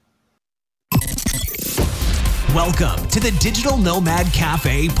Welcome to the Digital Nomad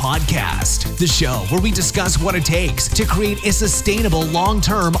Cafe podcast, the show where we discuss what it takes to create a sustainable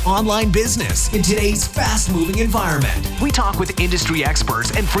long-term online business in today's fast-moving environment. We talk with industry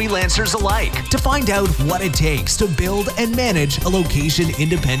experts and freelancers alike to find out what it takes to build and manage a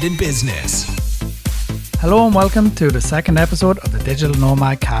location-independent business. Hello and welcome to the second episode of the Digital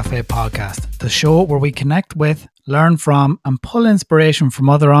Nomad Cafe podcast, the show where we connect with, learn from, and pull inspiration from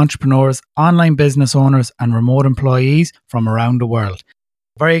other entrepreneurs, online business owners, and remote employees from around the world.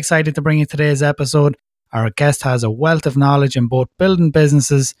 Very excited to bring you today's episode. Our guest has a wealth of knowledge in both building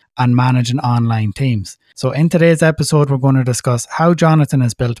businesses and managing online teams. So in today's episode, we're going to discuss how Jonathan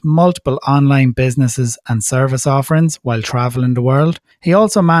has built multiple online businesses and service offerings while traveling the world. He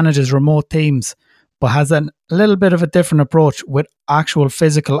also manages remote teams, but has a little bit of a different approach with actual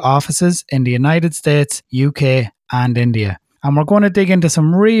physical offices in the United States, UK, and India. And we're going to dig into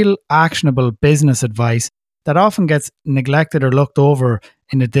some real actionable business advice that often gets neglected or looked over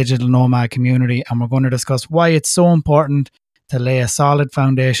in the digital nomad community. And we're going to discuss why it's so important to lay a solid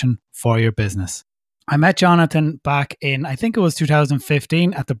foundation for your business. I met Jonathan back in, I think it was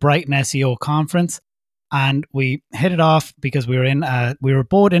 2015 at the Brighton SEO conference. And we hit it off because we were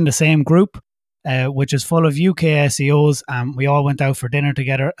both in the same group, which is full of UK SEOs, and we all went out for dinner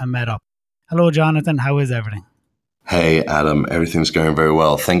together and met up. Hello, Jonathan. How is everything? Hey, Adam. Everything's going very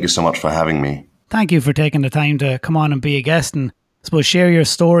well. Thank you so much for having me. Thank you for taking the time to come on and be a guest and, I suppose, share your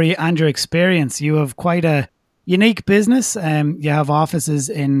story and your experience. You have quite a unique business. You have offices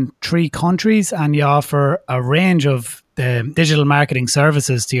in 3 countries and you offer a range of digital marketing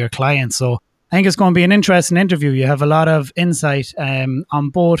services to your clients. So I think it's going to be an interesting interview. You have a lot of insight on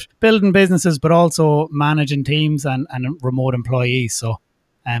both building businesses, but also managing teams and remote employees. So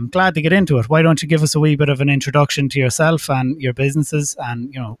I'm glad to get into it. Why don't you give us a wee bit of an introduction to yourself and your businesses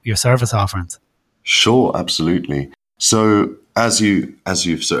and your service offerings? Sure, absolutely. So as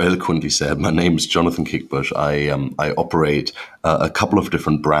you've so eloquently said, my name is Jonathan Kiekbusch. I operate a couple of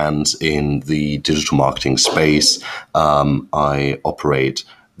different brands in the digital marketing space. I operate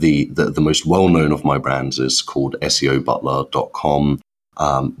The most well-known of my brands is called SEObutler.com,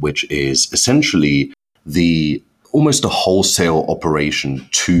 which is essentially almost a wholesale operation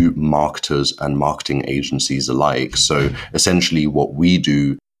to marketers and marketing agencies alike. So essentially what we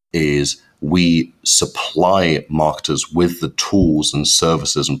do is we supply marketers with the tools and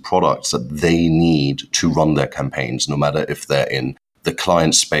services and products that they need to run their campaigns, no matter if they're in the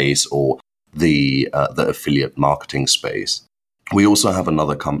client space or the affiliate marketing space. We also have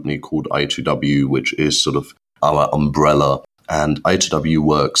another company called i2w, which is sort of our umbrella. And i2w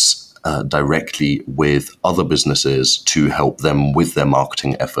works directly with other businesses to help them with their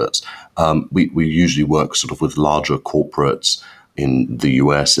marketing efforts. We usually work sort of with larger corporates in the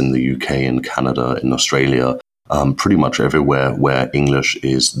US, in the UK, in Canada, in Australia, pretty much everywhere where English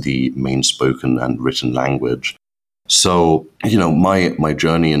is the main spoken and written language. So, my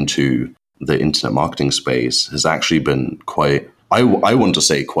journey into the internet marketing space has actually been quite an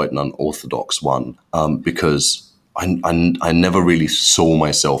unorthodox one, because I never really saw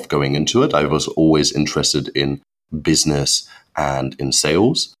myself going into it. I was always interested in business and in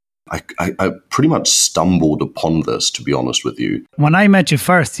sales. I pretty much stumbled upon this, to be honest with you. When I met you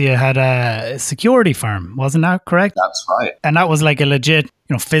first, you had a security firm, wasn't that correct? That's right. And that was like a legit,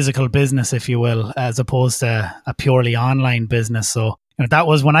 physical business, if you will, as opposed to a purely online business. So that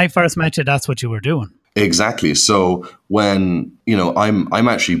was when I first met you, that's what you were doing. Exactly. So when, I'm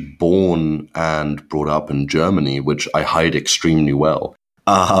actually born and brought up in Germany, which I hide extremely well.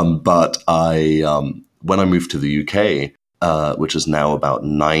 But when I moved to the UK, which is now about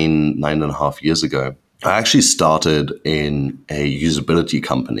nine and a half years ago, I actually started in a usability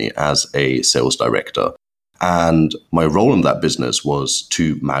company as a sales director. And my role in that business was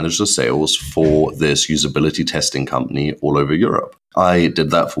to manage the sales for this usability testing company all over Europe. I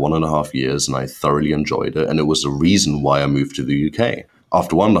did that for 1.5 years and I thoroughly enjoyed it. And it was the reason why I moved to the UK.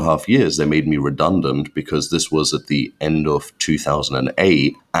 After 1.5 years, they made me redundant because this was at the end of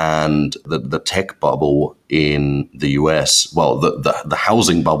 2008 and the tech bubble in the US, well, the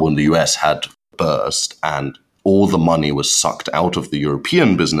housing bubble in the US had burst and all the money was sucked out of the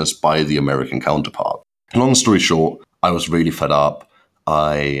European business by the American counterpart. Long story short, I was really fed up.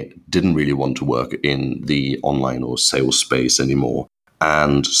 I didn't really want to work in the online or sales space anymore.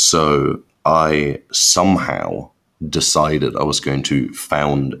 And so I somehow decided I was going to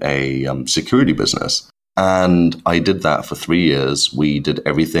found a security business. And I did that for 3 years. We did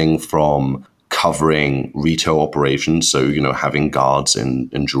everything from covering retail operations, so, having guards in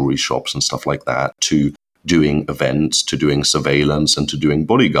jewelry shops and stuff like that, to doing events, to doing surveillance, and to doing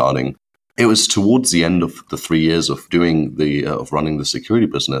bodyguarding. it was towards the end of the 3 years of doing of running the security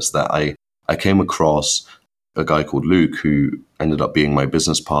business that I came across a guy called Luke, who ended up being my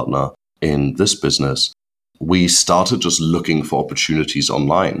business partner in this business. We started just looking for opportunities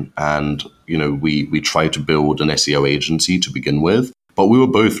online, and we tried to build an SEO agency to begin with, but we were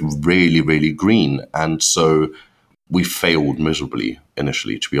both really, really green, and so we failed miserably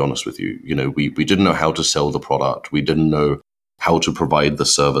initially, to be honest with you. We didn't know how to sell the product. We didn't know how to provide the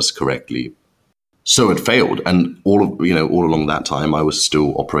service correctly. So it failed. And all along that time, I was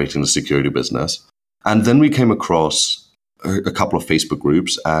still operating the security business. And then we came across a couple of Facebook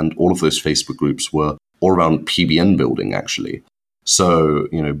groups, and all of those Facebook groups were all around PBN building, actually. So,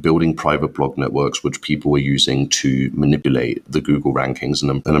 building private blog networks, which people were using to manipulate the Google rankings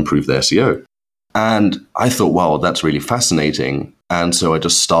and improve their SEO. And I thought, wow, that's really fascinating. And so I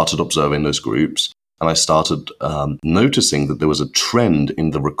just started observing those groups. And I started noticing that there was a trend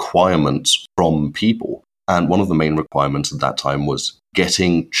in the requirements from people. And one of the main requirements at that time was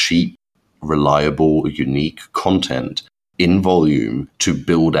getting cheap, reliable, unique content in volume to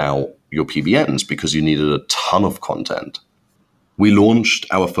build out your PBNs, because you needed a ton of content. We launched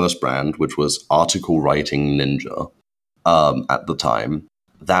our first brand, which was Article Writing Ninja at the time.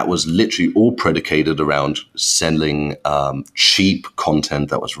 That was literally all predicated around selling cheap content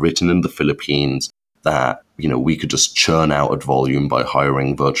that was written in the Philippines, that we could just churn out at volume by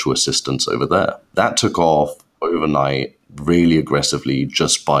hiring virtual assistants over there. That took off overnight really aggressively,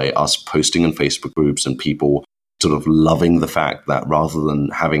 just by us posting in Facebook groups and people sort of loving the fact that rather than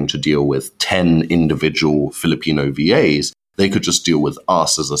having to deal with 10 individual Filipino VAs, they could just deal with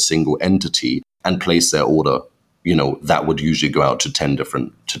us as a single entity and place their order. That would usually go out to 10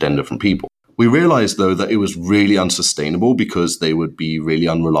 different people. We realized, though, that it was really unsustainable, because they would be really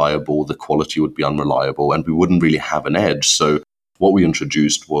unreliable, the quality would be unreliable, and we wouldn't really have an edge. So what we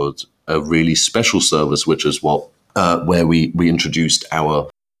introduced was a really special service, which is where we introduced our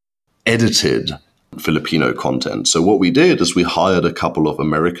edited Filipino content. So what we did is we hired a couple of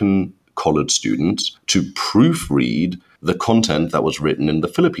American college students to proofread the content that was written in the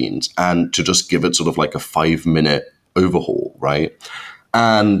Philippines, and to just give it sort of like a 5-minute overhaul, right?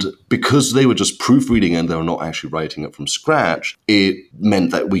 And because they were just proofreading and they were not actually writing it from scratch, it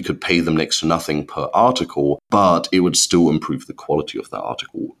meant that we could pay them next to nothing per article, but it would still improve the quality of that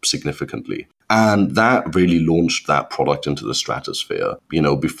article significantly. And that really launched that product into the stratosphere.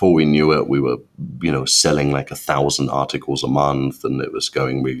 Before we knew it, we were, selling like 1,000 articles a month, and it was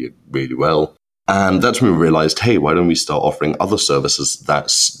going really, really well. And that's when we realized, hey, why don't we start offering other services that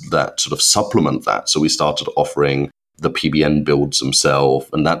sort of supplement that? So we started offering the PBN builds themselves,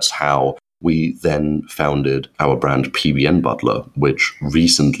 and that's how we then founded our brand PBN Butler, which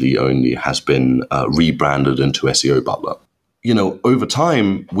recently only has been rebranded into SEO Butler. Over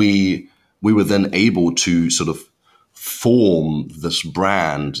time, we were then able to sort of form this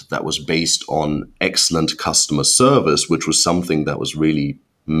brand that was based on excellent customer service, which was something that was really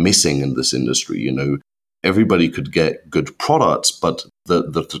missing in this industry. Everybody could get good products, but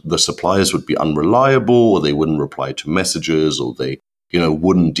the suppliers would be unreliable, or they wouldn't reply to messages, or they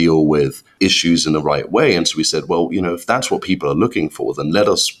wouldn't deal with issues in the right way. And so we said, well, if that's what people are looking for, then let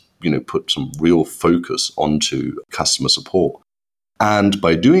us put some real focus onto customer support. And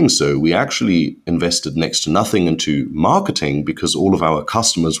by doing so, we actually invested next to nothing into marketing, because all of our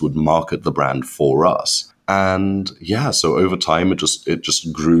customers would market the brand for us. And so over time, it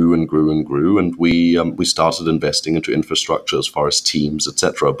just grew and grew and grew, and we started investing into infrastructure as far as teams,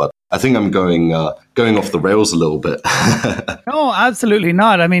 etc. But I think I'm going off the rails a little bit. No, absolutely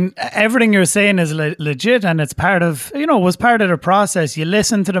not. I mean, everything you're saying is legit, and it's part of was part of the process. You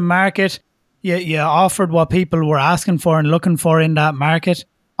listened to the market, you offered what people were asking for and looking for in that market.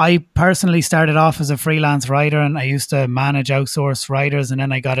 I personally started off as a freelance writer, and I used to manage outsourced writers, and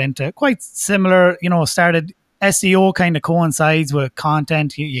then I got into quite similar, started SEO kind of coincides with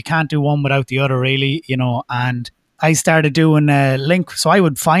content. You can't do one without the other, really, and I started doing a link. So I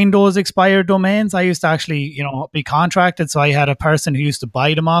would find those expired domains. I used to actually, be contracted. So I had a person who used to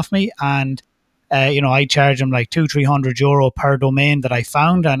buy them off me, and I charge them like €200-300 per domain that I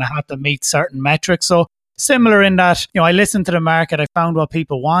found, and I had to meet certain metrics. So similar in that, I listened to the market, I found what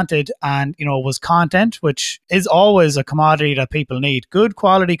people wanted, and, it was content, which is always a commodity that people need. Good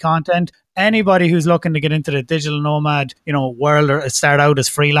quality content. Anybody who's looking to get into the digital nomad, world, or start out as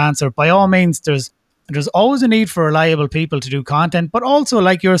freelancer, by all means, there's always a need for reliable people to do content, but also,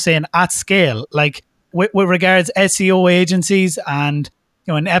 like you're saying, at scale. Like with regards SEO agencies, and,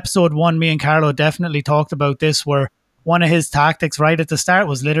 in episode 1, me and Carlo definitely talked about this, where one of his tactics right at the start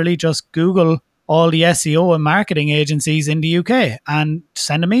was literally just Google all the SEO and marketing agencies in the UK and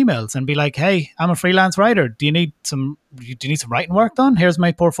send them emails and be like, hey, I'm a freelance writer. Do you need some writing work done? Here's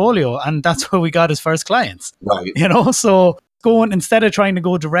my portfolio. And that's where we got his first clients. Right. So instead of trying to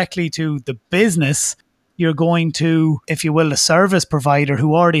go directly to the business, you're going to, if you will, the service provider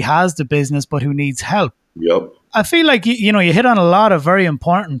who already has the business but who needs help. Yep. I feel like, you hit on a lot of very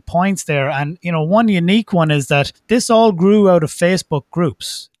important points there. And, one unique one is that this all grew out of Facebook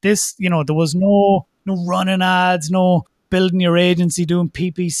groups. This, there was no running ads, no building your agency, doing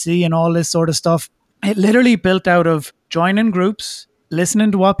PPC and all this sort of stuff. It literally built out of joining groups,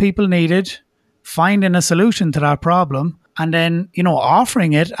 listening to what people needed, finding a solution to that problem, and then,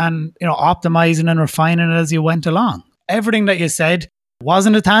 offering it and, optimizing and refining it as you went along. Everything that you said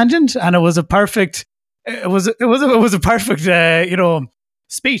wasn't a tangent, and it was a perfect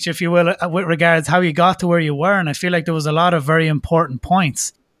speech, if you will, with regards how you got to where you were. And I feel like there was a lot of very important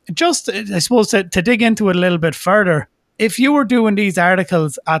points. Just, I suppose, to dig into it a little bit further, if you were doing these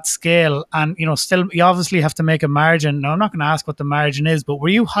articles at scale and, still, you obviously have to make a margin. Now, I'm not going to ask what the margin is, but were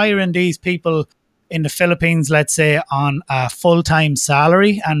you hiring these people in the Philippines, let's say, on a full-time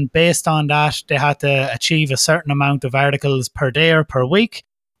salary, and based on that, they had to achieve a certain amount of articles per day or per week?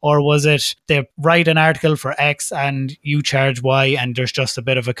 Or was it they write an article for X and you charge Y and there's just a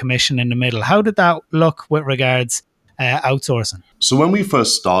bit of a commission in the middle? How did that look with regards outsourcing? So when we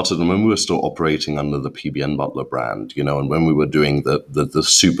first started and when we were still operating under the PBN Butler brand, and when we were doing the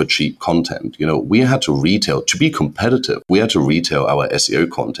super cheap content, we had to retail, to be competitive, we had to retail our SEO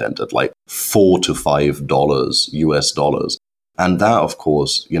content at like $4 to $5 US dollars. And that, of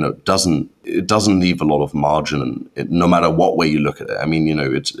course, doesn't leave a lot of margin, no matter what way you look at it. I mean,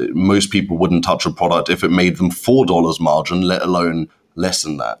 most people wouldn't touch a product if it made them $4 margin, let alone less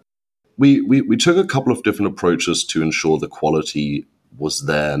than that. We took a couple of different approaches to ensure the quality was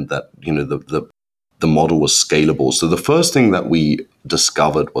there and that, the model was scalable. So the first thing that we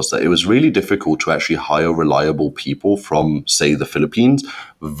discovered was that it was really difficult to actually hire reliable people from, say, the Philippines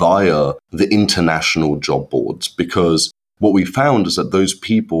via the international job boards, because what we found is that those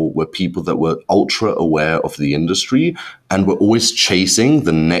people were people that were ultra aware of the industry and were always chasing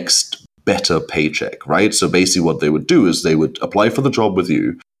the next better paycheck, right? So basically what they would do is they would apply for the job with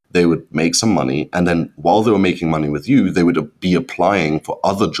you, they would make some money, and then while they were making money with you, they would be applying for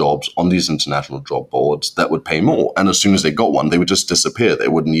other jobs on these international job boards that would pay more. And as soon as they got one, they would just disappear. They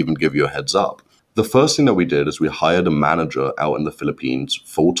wouldn't even give you a heads up. The first thing that we did is we hired a manager out in the Philippines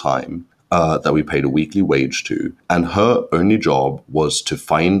full-time, that we paid a weekly wage to. And her only job was to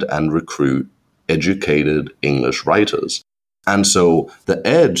find and recruit educated English writers. And so the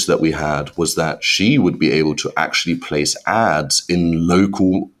edge that we had was that she would be able to actually place ads in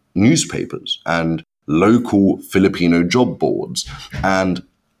local newspapers and local Filipino job boards. And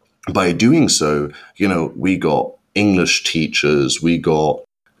by doing so, we got English teachers, we got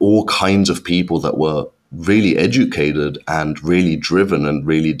all kinds of people that were really educated and really driven and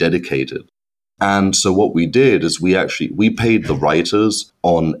really dedicated. And so what we did is we paid the writers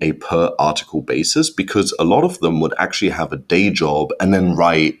on a per article basis, because a lot of them would actually have a day job and then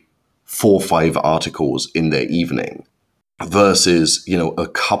write 4 or 5 articles in their evening versus, a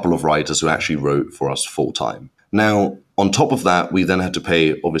couple of writers who actually wrote for us full time. Now, on top of that, we then had to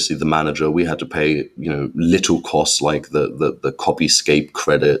pay, obviously, the manager. We had to pay, little costs like the copyscape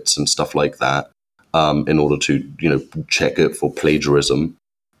credits and stuff like that, in order to, check it for plagiarism.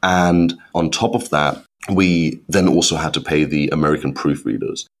 And on top of that, we then also had to pay the American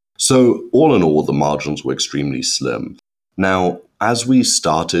proofreaders. So all in all, the margins were extremely slim. Now, as we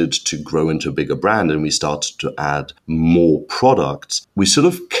started to grow into a bigger brand and we started to add more products, we sort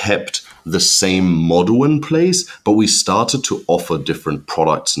of kept the same model in place, but we started to offer different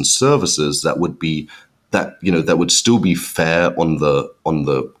products and services that would still be fair on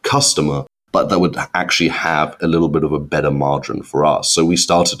the customer, but that would actually have a little bit of a better margin for us. So we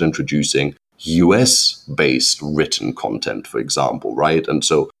started introducing US-based written content, for example, right? And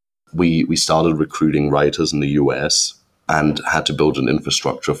so we started recruiting writers in the US and had to build an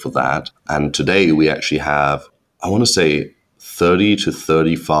infrastructure for that. And today we actually have, I want to say, 30 to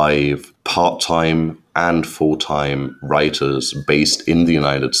 35 part-time and full-time writers based in the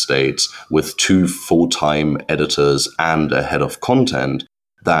United States, with 2 full-time editors and a head of content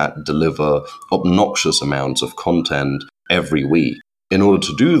that deliver obnoxious amounts of content every week. In order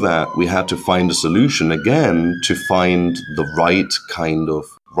to do that, we had to find a solution again to find the right kind of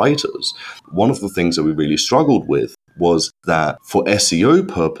writers. One of the things that we really struggled with was that for SEO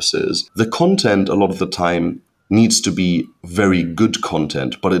purposes, the content a lot of the time needs to be very good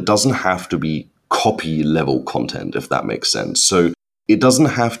content, but it doesn't have to be copy level content, if that makes sense. So it doesn't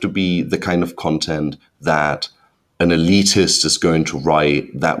have to be the kind of content that an elitist is going to write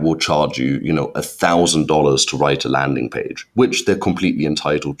that will charge you, $1,000 to write a landing page, which they're completely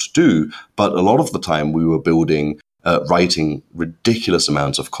entitled to do. But a lot of the time we were writing ridiculous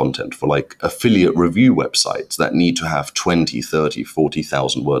amounts of content for like affiliate review websites that need to have 20, 30,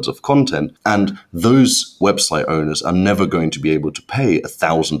 40,000 words of content. And those website owners are never going to be able to pay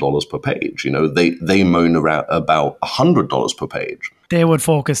 $1,000 per page. They moan around about $100 per page. They would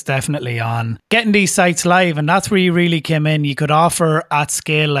focus definitely on getting these sites live. And that's where you really came in. You could offer at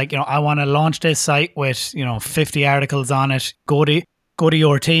scale, like, I want to launch this site with, 50 articles on it. Go to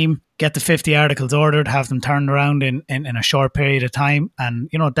your team, get the 50 articles ordered, have them turned around in a short period of time. And,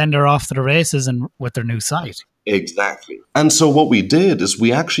 then they're off to the races and with their new site. Exactly. And so what we did is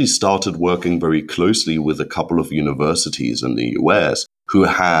we actually started working very closely with a couple of universities in the US who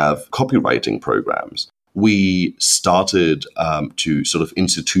have copywriting programs. We started to sort of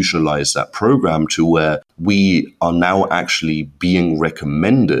institutionalize that program to where we are now actually being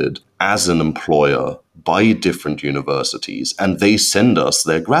recommended as an employer by different universities, and they send us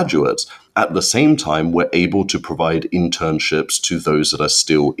their graduates. At the same time, we're able to provide internships to those that are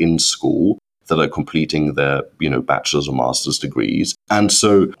still in school, that are completing their, bachelor's or master's degrees. And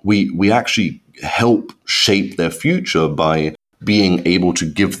so we actually help shape their future by being able to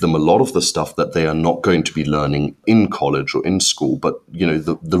give them a lot of the stuff that they are not going to be learning in college or in school, but,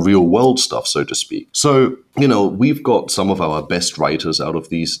 the real world stuff, so to speak. So, we've got some of our best writers out of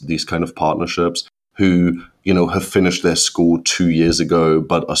these kind of partnerships who, have finished their school 2 years ago,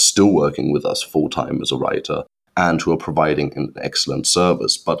 but are still working with us full time as a writer and who are providing an excellent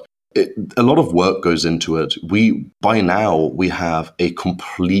service. But a lot of work goes into it. By now, we have a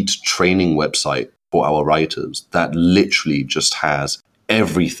complete training website for our writers that literally just has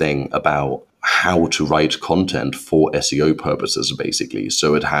everything about how to write content for SEO purposes, basically.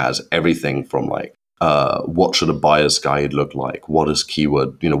 So it has everything from like, what should a buyer's guide look like? What does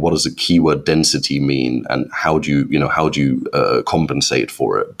what does a keyword density mean? And how do you compensate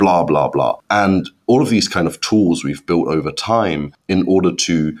for it? Blah, blah, blah. And all of these kind of tools we've built over time in order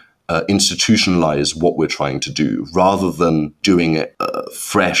to institutionalize what we're trying to do, rather than doing it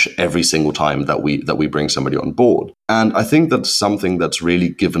fresh every single time that we bring somebody on board. And I think that's something that's really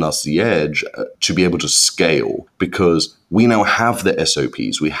given us the edge to be able to scale, because we now have the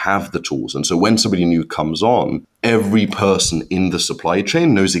SOPs, we have the tools. And so when somebody new comes on, every person in the supply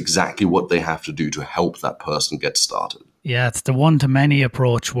chain knows exactly what they have to do to help that person get started. Yeah, it's the one-to-many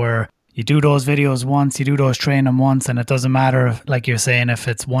approach where you do those videos once, you do those training once, and it doesn't matter, like you're saying, if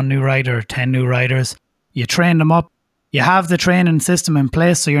it's one new writer or 10 new writers, you train them up. You have the training system in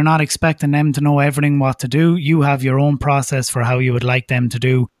place, so you're not expecting them to know everything what to do. You have your own process for how you would like them to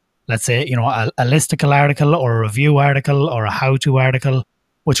do, let's say, a listicle article or a review article or a how-to article,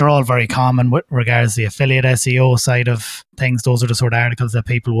 which are all very common with regards to the affiliate SEO side of things. Those are the sort of articles that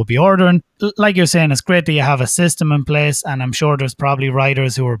people will be ordering. Like you're saying, it's great that you have a system in place, and I'm sure there's probably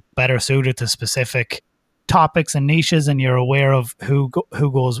writers who are better suited to specific topics and niches, and you're aware of who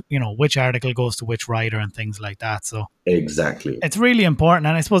goes, which article goes to which writer and things like that. So exactly, it's really important,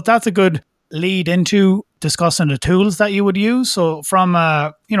 and I suppose that's a good lead into discussing the tools that you would use. So from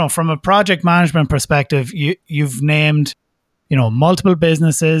a project management perspective, you've named multiple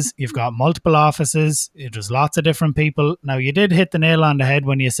businesses, you've got multiple offices, there's lots of different people. Now, you did hit the nail on the head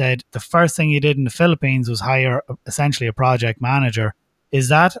when you said the first thing you did in the Philippines was hire essentially a project manager. Is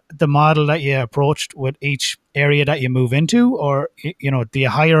that the model that you approached with each area that you move into? Or, do you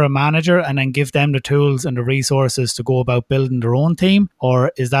hire a manager and then give them the tools and the resources to go about building their own team?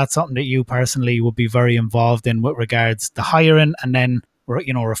 Or is that something that you personally would be very involved in with regards to hiring and then,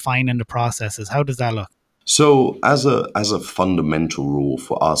 refining the processes? How does that look? So as a fundamental rule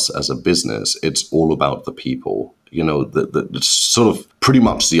for us as a business, it's all about the people. It's sort of pretty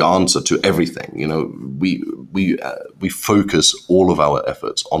much the answer to everything. We focus all of our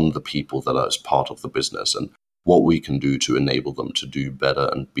efforts on the people that are as part of the business and what we can do to enable them to do better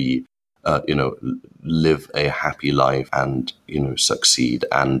and be, live a happy life and, succeed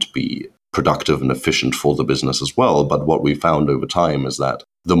and be productive and efficient for the business as well. But what we found over time is that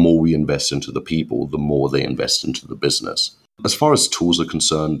the more we invest into the people, the more they invest into the business. As far as tools are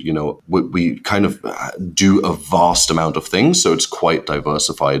concerned, we kind of do a vast amount of things, so it's quite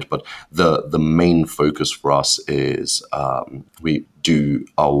diversified. But the main focus for us is we do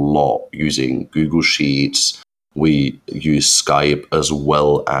a lot using Google Sheets. We use Skype as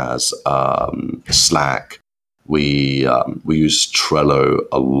well as Slack. We use Trello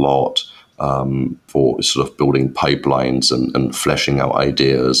a lot for sort of building pipelines and fleshing out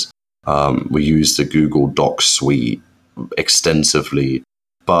ideas. We use the Google Docs suite extensively.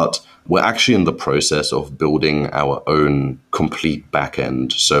 But we're actually in the process of building our own complete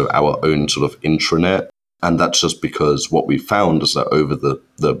backend, so our own sort of intranet. And that's just because what we found is that over the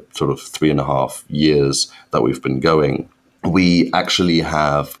sort of 3.5 years that we've been going, we actually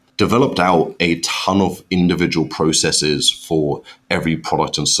have developed out a ton of individual processes for every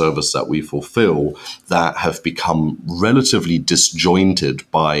product and service that we fulfill that have become relatively disjointed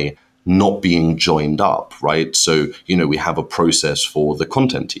by not being joined up, right? So, we have a process for the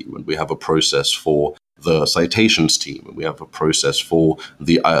content team, and we have a process for the citations team, and we have a process for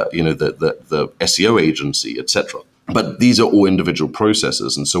the SEO agency, etc. But these are all individual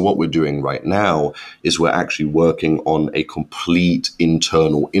processes. And so what we're doing right now is we're actually working on a complete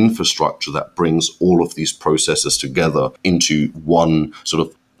internal infrastructure that brings all of these processes together into one sort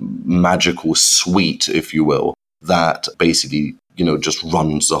of magical suite, if you will, that basically just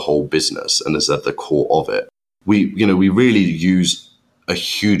runs the whole business and is at the core of it. We really use a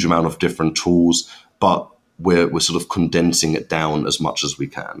huge amount of different tools, but we're sort of condensing it down as much as we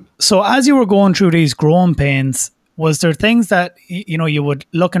can. So as you were going through these growing pains, was there things that, you would,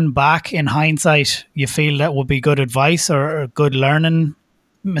 looking back in hindsight, you feel that would be good advice or good learning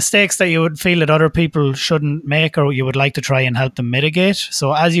mistakes that you would feel that other people shouldn't make, or you would like to try and help them mitigate?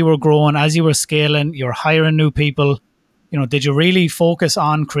 So as you were growing, as you were scaling, you're hiring new people, did you really focus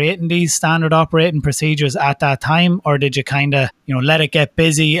on creating these standard operating procedures at that time, or did you kind of, let it get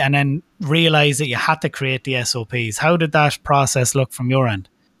busy and then realize that you had to create the SOPs? How did that process look from your end?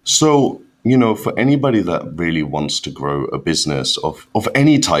 So, for anybody that really wants to grow a business of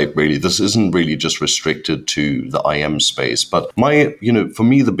any type, really, this isn't really just restricted to the IM space. But for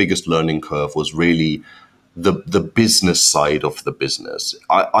me, the biggest learning curve was really the business side of the business.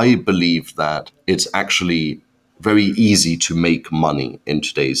 I believe that it's actually very easy to make money in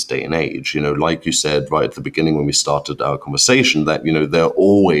today's day and age. Like you said right at the beginning when we started our conversation, that, there are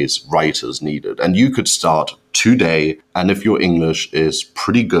always writers needed. And you could start today, and if your English is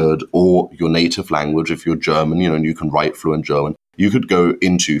pretty good, or your native language, if you're German, and you can write fluent German, you could go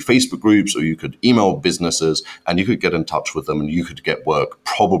into Facebook groups, or you could email businesses, and you could get in touch with them, and you could get work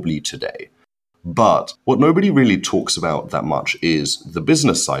probably today. But what nobody really talks about that much is the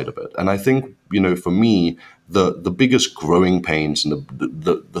business side of it. And I think, for me, the biggest growing pains and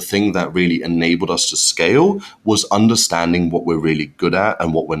the thing that really enabled us to scale was understanding what we're really good at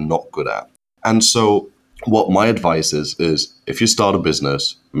and what we're not good at. And so what my advice is if you start a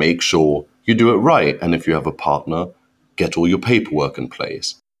business, make sure you do it right. And if you have a partner, get all your paperwork in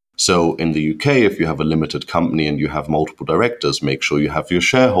place. So in the UK, if you have a limited company and you have multiple directors, make sure you have your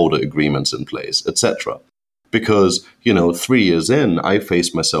shareholder agreements in place, etc. Because, 3 years in, I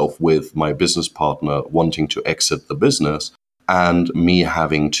faced myself with my business partner wanting to exit the business and me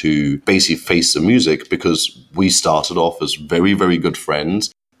having to basically face the music, because we started off as very, very good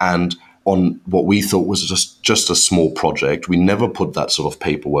friends, and on what we thought was just a small project. We never put that sort of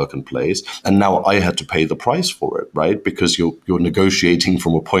paperwork in place. And now I had to pay the price for it, right? Because you're negotiating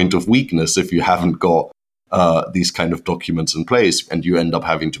from a point of weakness if you haven't got these kind of documents in place, and you end up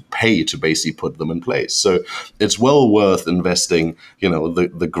having to pay to basically put them in place. So it's well worth investing,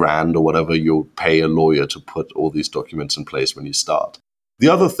 the grand or whatever you'll pay a lawyer to put all these documents in place when you start. The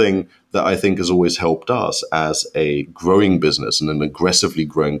other thing that I think has always helped us as a growing business and an aggressively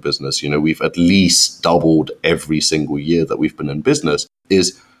growing business, we've at least doubled every single year that we've been in business,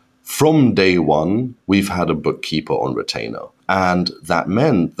 is from day one, we've had a bookkeeper on retainer. And that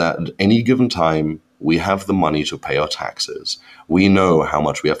meant that at any given time, we have the money to pay our taxes. We know how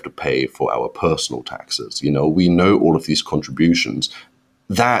much we have to pay for our personal taxes. We know all of these contributions.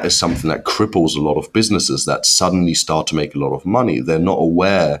 That is something that cripples a lot of businesses that suddenly start to make a lot of money. They're not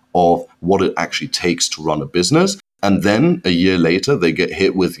aware of what it actually takes to run a business. And then a year later, they get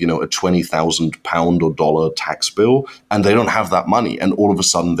hit with, a £20,000 or dollar tax bill, and they don't have that money. And all of a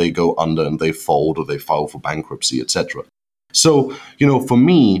sudden they go under and they fold, or they file for bankruptcy, etc. So, for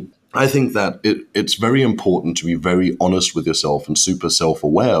me, I think that it's very important to be very honest with yourself and super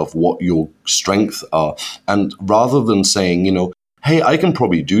self-aware of what your strengths are. And rather than saying, hey, I can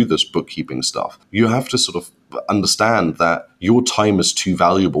probably do this bookkeeping stuff, you have to sort of understand that your time is too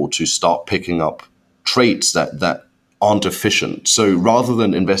valuable to start picking up traits that aren't efficient. So rather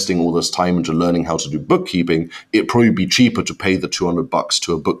than investing all this time into learning how to do bookkeeping, it'd probably be cheaper to pay the $200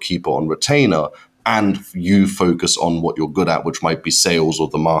 to a bookkeeper on retainer, and you focus on what you're good at, which might be sales or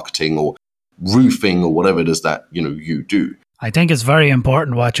the marketing or roofing or whatever it is that, you do. I think it's very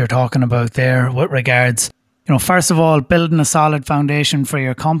important what you're talking about there with regards, first of all, building a solid foundation for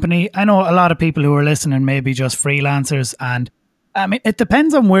your company. I know a lot of people who are listening may be just freelancers, and I mean, it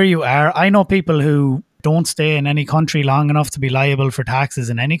depends on where you are. I know people who don't stay in any country long enough to be liable for taxes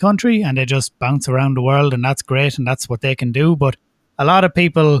in any country, and they just bounce around the world, and that's great, and that's what they can do. But a lot of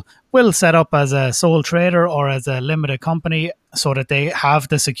people will set up as a sole trader or as a limited company so that they have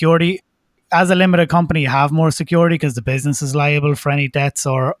the security. As a limited company, you have more security because the business is liable for any debts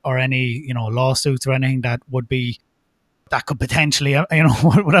or any, lawsuits or anything that could potentially,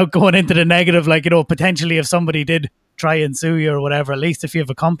 without going into the negative, potentially if somebody did try and sue you or whatever, at least if you have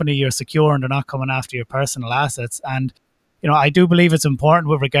a company, you're secure and they're not coming after your personal assets. And, I do believe it's important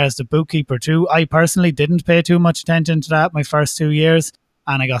with regards to bookkeeper too. I personally didn't pay too much attention to that my first 2 years,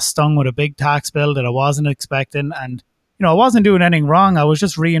 and I got stung with a big tax bill that I wasn't expecting. And I wasn't doing anything wrong. I was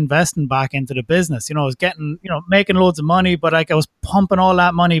just reinvesting back into the business. I was getting, making loads of money, but I was pumping all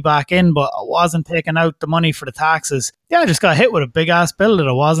that money back in, but I wasn't taking out the money for the taxes. Yeah, I just got hit with a big ass bill that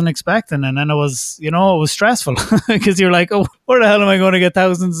I wasn't expecting. And then it was stressful because you're like, oh, where the hell am I going to get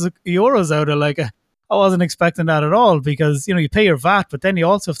thousands of euros out of? I wasn't expecting that at all because, you pay your VAT, but then you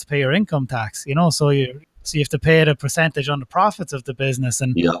also have to pay your income tax, so you have to pay the percentage on the profits of the business.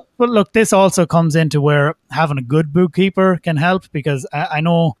 And But look, this also comes into where having a good bookkeeper can help, because I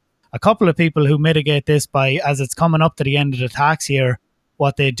know a couple of people who mitigate this by, as it's coming up to the end of the tax year,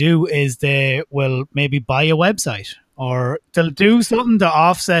 what they do is they will maybe buy a website, or they'll do something to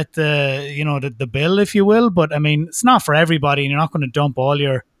offset the bill, if you will. But I mean, it's not for everybody, and you're not going to dump all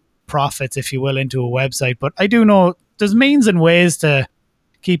your profits, if you will, into a website. But I do know there's means and ways to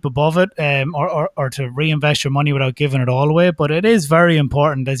keep above it, or to reinvest your money without giving it all away. But it is very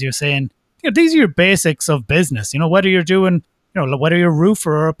important, as you're saying, these are your basics of business. Whether you're doing, whether you're a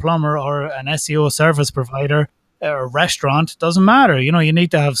roofer or a plumber or an SEO service provider or a restaurant, doesn't matter. You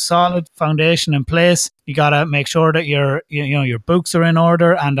need to have solid foundation in place. You got to make sure that your books are in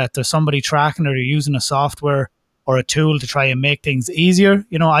order and that there's somebody tracking, or you're using a software or a tool to try and make things easier.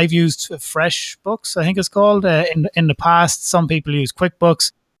 I've used FreshBooks, I think it's called, in the past. Some people use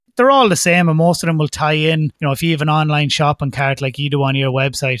QuickBooks. They're all the same, and most of them will tie in. If you have an online shopping cart like you do on your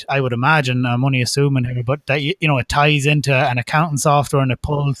website, I would imagine, I'm only assuming here, but that it ties into an accounting software, and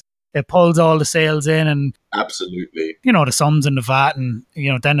it pulls all the sales in, and absolutely, the sums and the VAT, and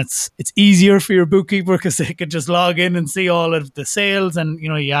then it's easier for your bookkeeper because they can just log in and see all of the sales, and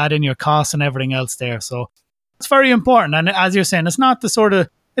you add in your costs and everything else there. So it's very important. And as you're saying, it's not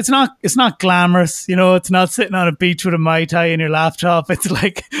it's not glamorous, it's not sitting on a beach with a Mai Tai in your laptop. It's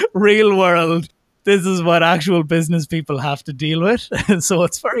like real world. This is what actual business people have to deal with. So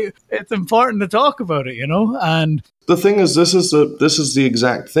it's important to talk about it, and the thing is, this is the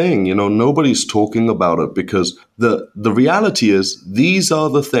exact thing, nobody's talking about it, because the reality is these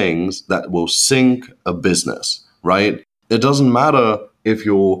are the things that will sink a business, right? It doesn't matter if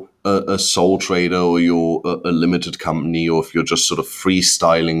you're a sole trader or you're a limited company, or if you're just sort of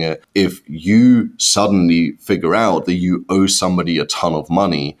freestyling it. If you suddenly figure out that you owe somebody a ton of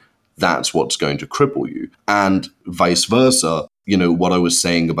money, that's what's going to cripple you. And vice versa, what I was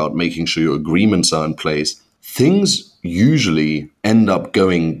saying about making sure your agreements are in place, things usually end up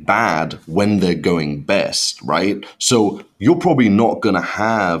going bad when they're going best, right? So you're probably not going to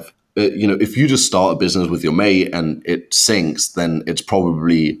have, if you just start a business with your mate and it sinks, then it's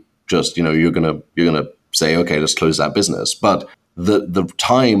probably just, you're gonna say, okay, let's close that business. But the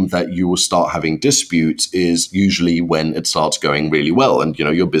time that you will start having disputes is usually when it starts going really well, and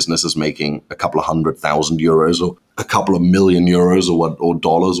your business is making a couple of 100,000 euros or a couple of million euros or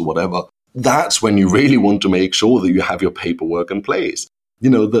dollars or whatever. That's when you really want to make sure that you have your paperwork in place.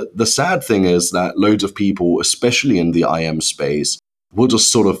 The sad thing is that loads of people, especially in the IM space, will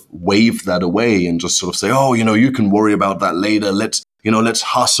just sort of wave that away and just sort of say, oh, you can worry about that later. Let's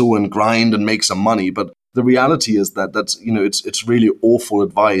hustle and grind and make some money. But the reality is that that's, it's really awful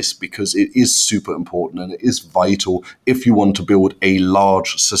advice, because it is super important and it is vital if you want to build a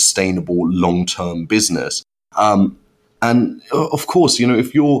large, sustainable, long-term business. And of course,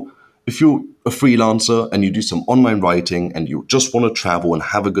 if you're a freelancer and you do some online writing and you just want to travel and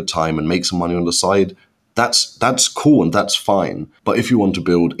have a good time and make some money on the side, that's cool and that's fine. But if you want to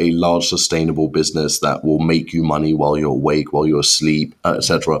build a large, sustainable business that will make you money while you're awake, while you're asleep,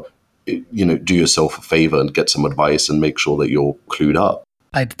 etc., do yourself a favor and get some advice and make sure that you're clued up.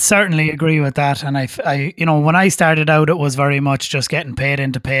 I'd certainly agree with that. And I when I started out, it was very much just getting paid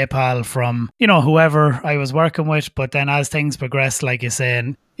into PayPal from, whoever I was working with. But then as things progress, like you're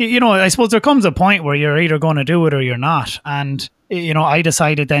saying, I suppose there comes a point where you're either going to do it or you're not. And I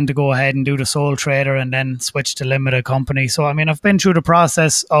decided then to go ahead and do the sole trader and then switch to limited company. So, I mean, I've been through the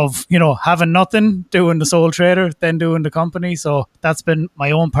process of, having nothing, doing the sole trader, then doing the company. So that's been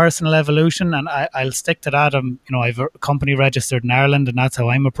my own personal evolution, and I'll stick to that. I've a company registered in Ireland, and that's how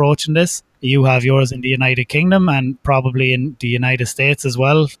I'm approaching this. You have yours in the United Kingdom and probably in the United States as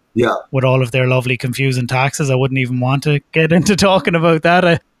well. Yeah. With all of their lovely confusing taxes. I wouldn't even want to get into talking about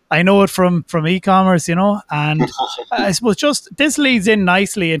that. I know it from e-commerce, and I suppose just this leads in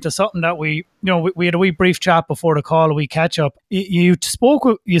nicely into something that we had a wee brief chat before the call, a wee catch up. You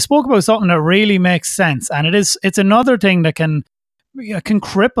spoke about something that really makes sense, and it's another thing that can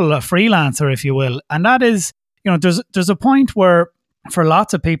cripple a freelancer, if you will, and that is, there's a point where for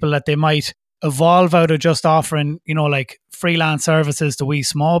lots of people that they might evolve out of just offering, like freelance services to wee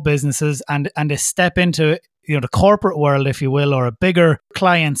small businesses and they step into the corporate world, if you will, or a bigger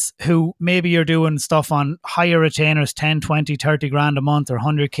clients who maybe you're doing stuff on higher retainers, 10, 20, 30 grand a month or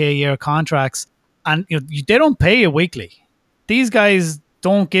 100K a year contracts. And they don't pay you weekly. These guys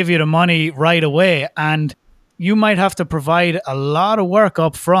don't give you the money right away. And you might have to provide a lot of work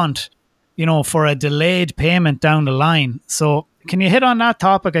up front, for a delayed payment down the line. So can you hit on that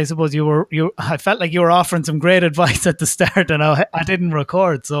topic? I suppose I felt like you were offering some great advice at the start and I didn't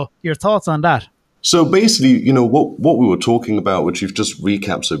record. So your thoughts on that? So basically, what we were talking about, which you've just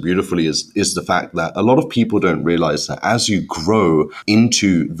recapped so beautifully, is the fact that a lot of people don't realize that as you grow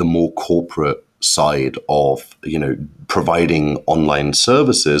into the more corporate side of, providing online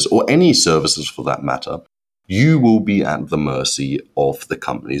services or any services for that matter, you will be at the mercy of the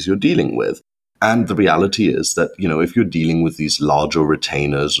companies you're dealing with. And the reality is that, if you're dealing with these larger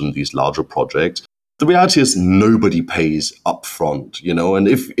retainers and these larger projects, the reality is nobody pays upfront, and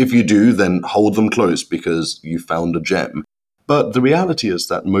if you do, then hold them close because you found a gem. But the reality is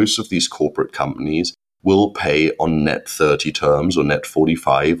that most of these corporate companies will pay on net 30 terms or net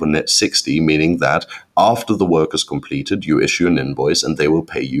 45 or net 60, meaning that after the work is completed, you issue an invoice and they will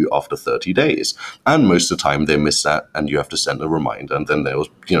pay you after 30 days. And most of the time they miss that and you have to send a reminder and then they'll,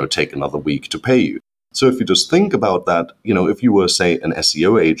 take another week to pay you. So if you just think about that, if you were, say, an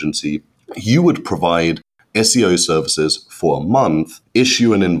SEO agency, you would provide SEO services for a month,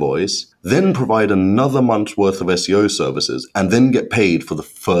 issue an invoice, then provide another month's worth of SEO services, and then get paid for the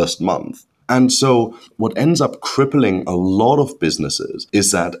first month. And so what ends up crippling a lot of businesses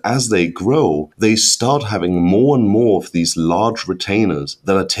is that as they grow, they start having more and more of these large retainers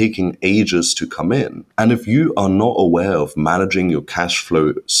that are taking ages to come in. And if you are not aware of managing your cash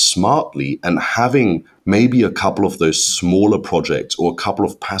flow smartly and having maybe a couple of those smaller projects or a couple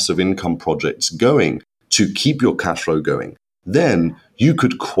of passive income projects going to keep your cash flow going, then you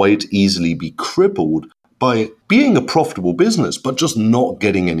could quite easily be crippled by being a profitable business, but just not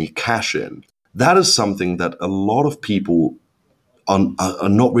getting any cash in. That is something that a lot of people are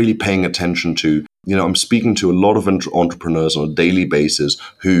not really paying attention to. I'm speaking to a lot of entrepreneurs on a daily basis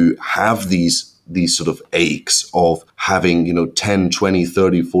who have these sort of aches of having, $10, $20,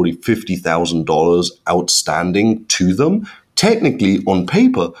 $30, $40, $50,000 outstanding to them. Technically, on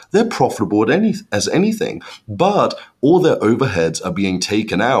paper, they're profitable as anything, but all their overheads are being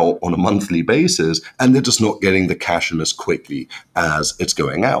taken out on a monthly basis, and they're just not getting the cash in as quickly as it's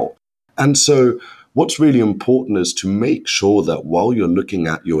going out. And so what's really important is to make sure that while you're looking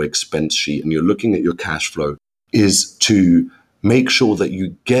at your expense sheet and you're looking at your cash flow, is to make sure that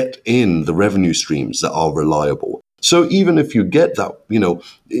you get in the revenue streams that are reliable. So even if you get that,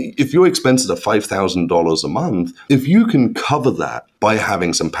 if your expenses are $5,000 a month, if you can cover that by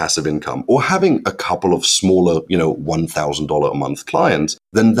having some passive income or having a couple of smaller, $1,000 a month clients,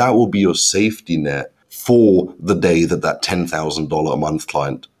 then that will be your safety net for the day that $10,000 a month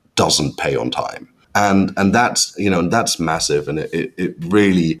client doesn't pay on time. And that's, that's massive. And it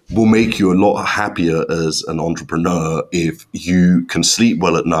really will make you a lot happier as an entrepreneur if you can sleep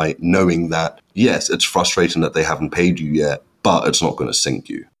well at night, knowing that, yes, it's frustrating that they haven't paid you yet, but it's not going to sink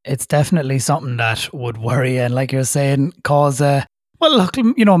you. It's definitely something that would worry you. And like you're saying,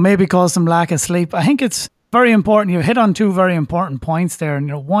 maybe cause some lack of sleep. I think it's very important. You hit on two very important points there.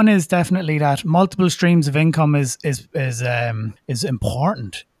 And, one is definitely that multiple streams of income is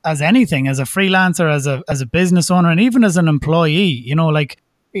important. As anything, as a freelancer, as a business owner, and even as an employee,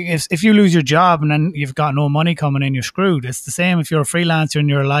 if you lose your job and then you've got no money coming in, you're screwed. It's the same if you're a freelancer and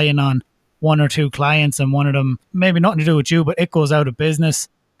you're relying on one or two clients and one of them, maybe nothing to do with you, but it goes out of business.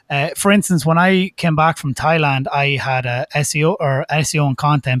 For instance, when I came back from Thailand, I had a SEO and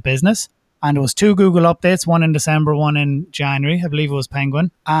content business, and there was 2 Google updates, one in December, one in January. I believe it was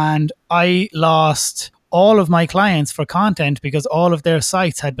Penguin. And I lost all of my clients for content because all of their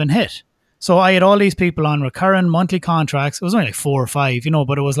sites had been hit. So I had all these people on recurring monthly contracts. It was only like 4 or 5,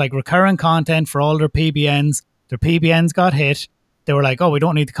 but it was like recurring content for all their PBNs. Their PBNs got hit. They were like, oh, we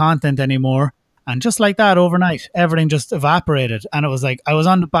don't need the content anymore. And just like that, overnight, everything just evaporated. And it was like, I was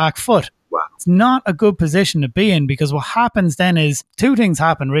on the back foot. Wow. It's not a good position to be in, because what happens then is 2 things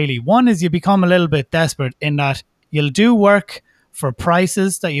happen really. One is you become a little bit desperate in that you'll do work for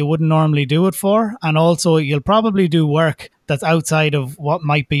prices that you wouldn't normally do it for. And also you'll probably do work that's outside of what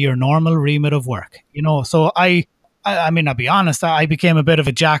might be your normal remit of work. So I mean, I'll be honest, I became a bit of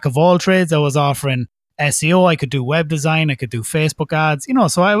a jack of all trades. I was offering SEO, I could do web design, I could do Facebook ads,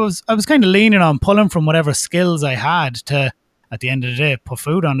 so I was kind of leaning on pulling from whatever skills I had to, at the end of the day, put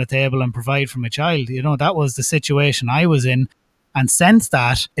food on the table and provide for my child. That was the situation I was in. And since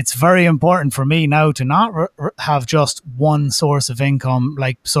that, it's very important for me now to not have just one source of income,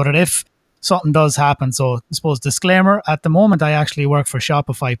 like, so that if something does happen. So I suppose disclaimer, at the moment, I actually work for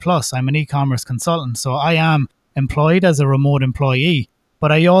Shopify Plus. I'm an e-commerce consultant. So I am employed as a remote employee,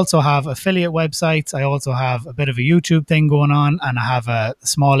 but I also have affiliate websites. I also have a bit of a YouTube thing going on, and I have a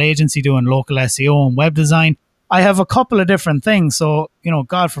small agency doing local SEO and web design. I have a couple of different things. So,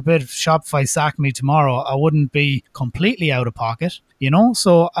 God forbid, if Shopify sacked me tomorrow, I wouldn't be completely out of pocket,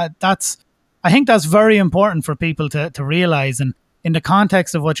 So I think that's very important for people to realize. And in the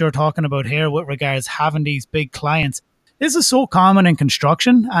context of what you're talking about here with regards having these big clients, this is so common in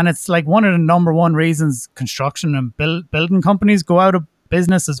construction. And it's like one of the number one reasons construction and building companies go out of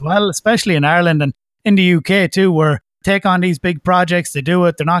business as well, especially in Ireland and in the UK too, where take on these big projects, they do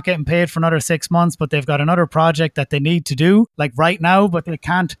it, they're not getting paid for another 6 months, but they've got another project that they need to do, like right now, but they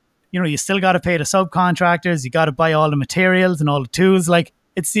can't, you still got to pay the subcontractors, you got to buy all the materials and all the tools, like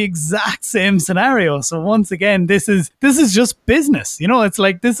it's the exact same scenario. So once again, this is just business, it's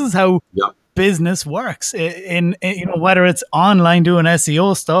like, this is how business works in whether it's online doing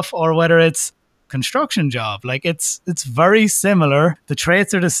SEO stuff or whether it's construction job. Like it's very similar. The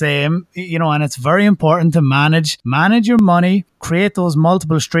traits are the same, and it's very important to manage your money, create those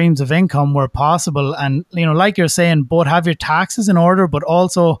multiple streams of income where possible. And, like you're saying, both have your taxes in order, but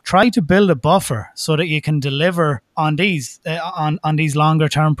also try to build a buffer so that you can deliver on these, on these longer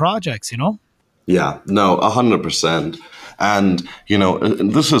term projects, Yeah, no, 100%. And,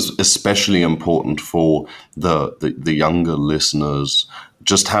 this is especially important for the younger listeners.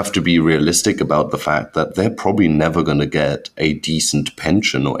 Just have to be realistic about the fact that they're probably never going to get a decent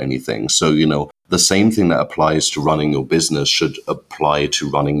pension or anything. So, the same thing that applies to running your business should apply to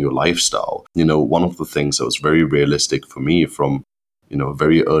running your lifestyle. One of the things that was very realistic for me from, a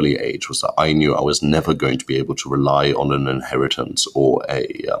very early age was that I knew I was never going to be able to rely on an inheritance or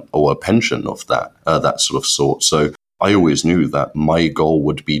a pension of that sort. So I always knew that my goal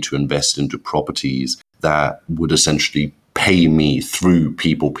would be to invest into properties that would essentially pay me through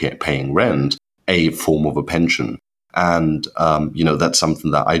people paying rent, a form of a pension. And, that's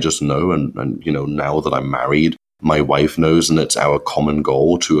something that I just know. And, now that I'm married, my wife knows, and it's our common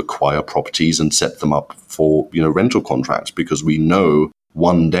goal to acquire properties and set them up for, rental contracts, because we know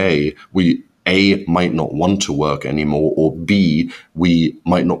one day we, A, might not want to work anymore, or B, we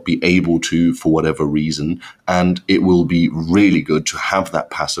might not be able to for whatever reason. And it will be really good to have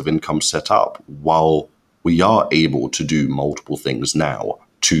that passive income set up while we are able to do multiple things now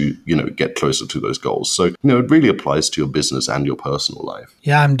to, get closer to those goals. So, it really applies to your business and your personal life.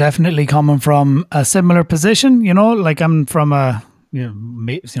 Yeah, I'm definitely coming from a similar position, like I'm from a,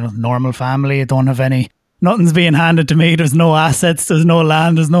 normal family. I don't have nothing's being handed to me. There's no assets, there's no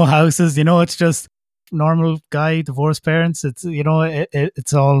land, there's no houses, it's just normal guy, divorced parents. It's,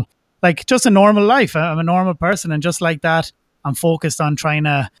 it's all like just a normal life. I'm a normal person. And just like that, I'm focused on trying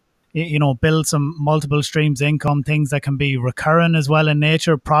to, build some multiple streams income, things that can be recurring as well in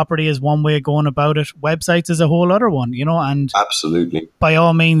nature. Property is one way of going about it. Websites is a whole other one, and absolutely, by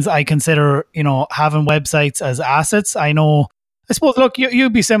all means, I consider, having websites as assets. I suppose, look,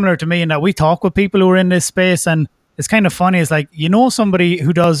 you'd be similar to me in that we talk with people who are in this space, and it's kind of funny. It's like, somebody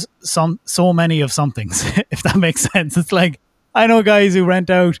who does so many of some things, if that makes sense. It's like, I know guys who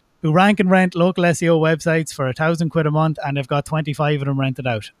rank and rent local SEO websites for £1,000 a month, and they've got 25 of them rented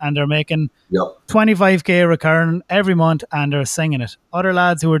out, and they're making 25k recurring every month, and they're singing it. Other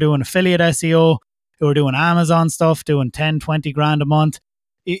lads who are doing affiliate SEO, who are doing Amazon stuff, doing 10, 20 grand a month,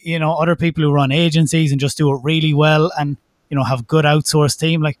 other people who run agencies and just do it really well and, have good outsourced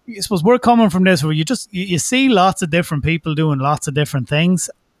team. Like, I suppose we're coming from this where you see lots of different people doing lots of different things.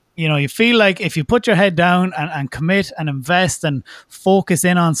 You feel like if you put your head down and commit and invest and focus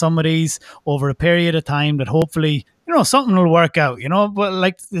in on some of these over a period of time, that hopefully, something will work out, but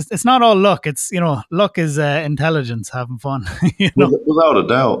like it's not all luck. It's, luck is intelligence, having fun, Without a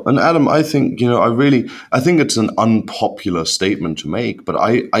doubt. And Adam, I think, I think it's an unpopular statement to make, but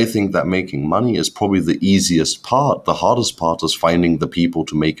I think that making money is probably the easiest part. The hardest part is finding the people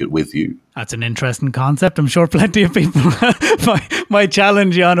to make it with you. That's an interesting concept. I'm sure plenty of people might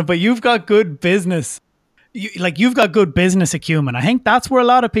challenge you on it, but you've got good business. You've got good business acumen. I think that's where a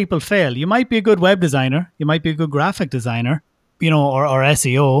lot of people fail. You might be a good web designer, you might be a good graphic designer, or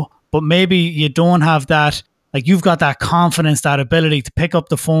SEO, but maybe you don't have that. Like, you've got that confidence, that ability to pick up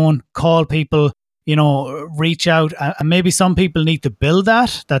the phone, call people, reach out. And maybe some people need to build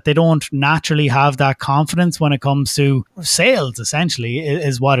that they don't naturally have that confidence when it comes to sales, essentially,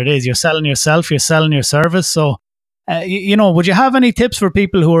 is what it is. You're selling yourself, you're selling your service. So, would you have any tips for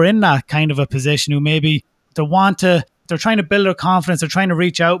people who are in that kind of a position, who maybe they're trying to build their confidence, they're trying to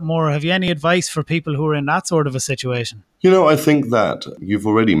reach out more? Have you any advice for people who are in that sort of a situation? I think that you've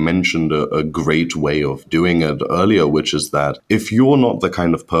already mentioned a great way of doing it earlier, which is that if you're not the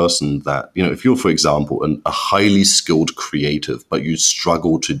kind of person that, if you're, for example, a highly skilled creative, but you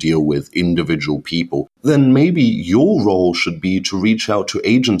struggle to deal with individual people, then maybe your role should be to reach out to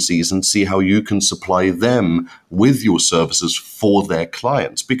agencies and see how you can supply them with your services for their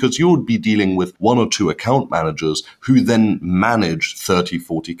clients, because you would be dealing with one or two account managers who then manage 30,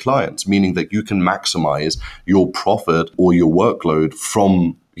 40 clients, meaning that you can maximize your profit or your workload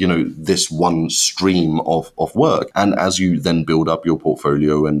from this one stream of work. And as you then build up your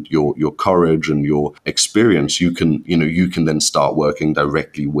portfolio and your courage and your experience, you can then start working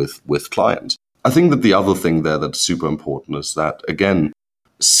directly with clients. I think that the other thing there that's super important is that, again,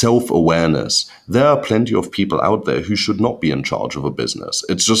 self-awareness. There are plenty of people out there who should not be in charge of a business.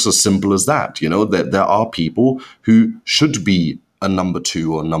 It's just as simple as that. There are people who should be a number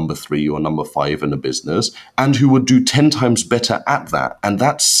 2 or number 3 or number 5 in a business, and who would do 10 times better at that. And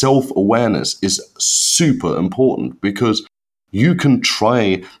that self-awareness is super important, because you can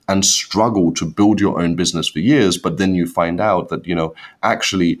try and struggle to build your own business for years, but then you find out that,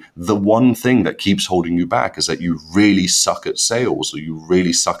 actually the one thing that keeps holding you back is that you really suck at sales, or you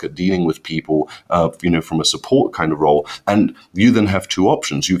really suck at dealing with people, from a support kind of role. And you then have two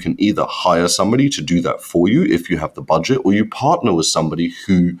options. You can either hire somebody to do that for you if you have the budget, or you partner with somebody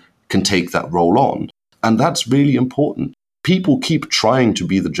who can take that role on. And that's really important. People keep trying to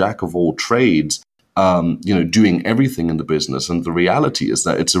be the jack of all trades, doing everything in the business. And the reality is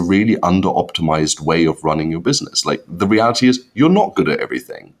that it's a really under-optimized way of running your business. Like, the reality is you're not good at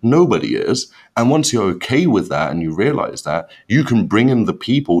everything. Nobody is. And once you're okay with that and you realize that, you can bring in the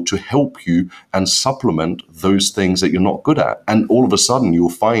people to help you and supplement those things that you're not good at. And all of a sudden you'll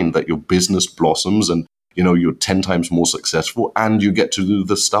find that your business blossoms, and you're 10 times more successful, and you get to do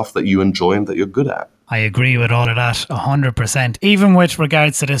the stuff that you enjoy and that you're good at. I agree with all of that 100%. Even with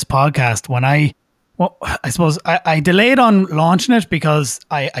regards to this podcast, when I suppose I delayed on launching it because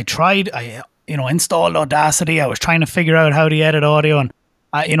I installed Audacity. I was trying to figure out how to edit audio, and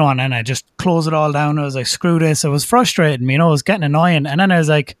and then I just closed it all down. I was like, screw this. It was frustrating me, it was getting annoying. And then I was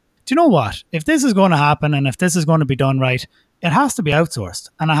like, do you know what? If this is going to happen and if this is going to be done right, it has to be outsourced.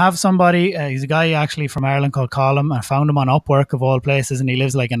 And I have somebody, he's a guy actually from Ireland called Colin. I found him on Upwork of all places, and he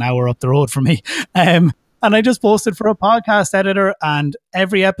lives like an hour up the road from me. And I just posted for a podcast editor, and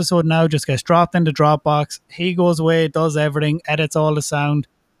every episode now just gets dropped into Dropbox. He goes away, does everything, edits all the sound,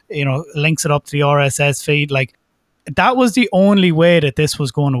 links it up to the RSS feed. Like, that was the only way that this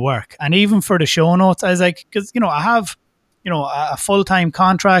was going to work. And even for the show notes, I was like, because, I have, a full-time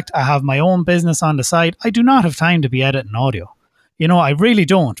contract. I have my own business on the side. I do not have time to be editing audio. I really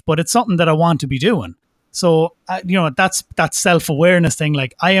don't, but it's something that I want to be doing. So, that's that self-awareness thing.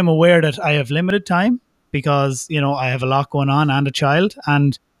 Like, I am aware that I have limited time, because, I have a lot going on and a child,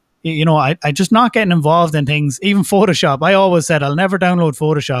 and, I just not getting involved in things, even Photoshop. I always said I'll never download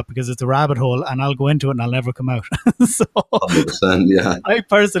Photoshop because it's a rabbit hole and I'll go into it and I'll never come out. So 100%, yeah. I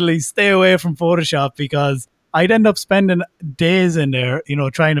personally stay away from Photoshop, because I'd end up spending days in there,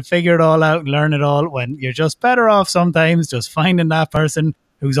 trying to figure it all out and learn it all, when you're just better off sometimes just finding that person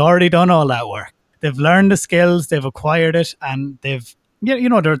who's already done all that work. They've learned the skills, they've acquired it, and they're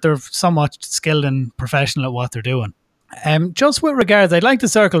somewhat skilled and professional at what they're doing. Just with regards, I'd like to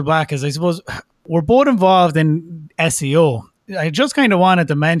circle back, as I suppose we're both involved in SEO. I just kind of wanted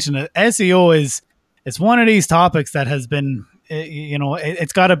to mention that SEO it's one of these topics that has been,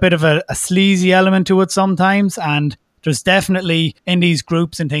 it's got a bit of a sleazy element to it sometimes. And there's definitely, in these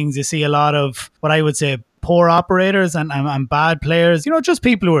groups and things, you see a lot of what I would say poor operators and bad players, just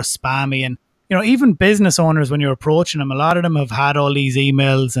people who are spammy. And, even business owners, when you're approaching them, a lot of them have had all these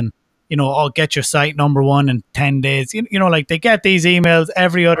emails and, oh, get your site number one in 10 days. Like they get these emails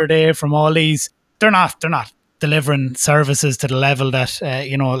every other day from all these. They're not delivering services to the level that,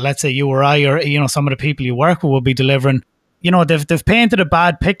 let's say you or I, or, some of the people you work with will be delivering. They've painted a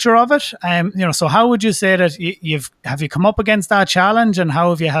bad picture of it. So how would you say that have you come up against that challenge, and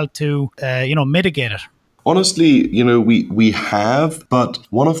how have you helped to, mitigate it? Honestly, we have, but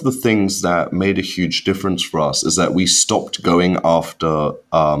one of the things that made a huge difference for us is that we stopped going after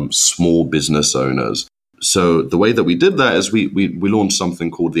small business owners. So the way that we did that is we launched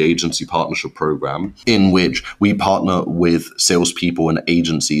something called the Agency Partnership Program, in which we partner with salespeople and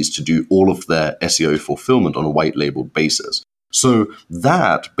agencies to do all of their SEO fulfillment on a white labeled basis. So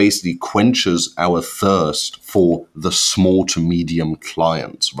that basically quenches our thirst for the small to medium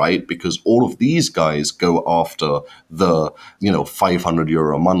clients, right? Because all of these guys go after the,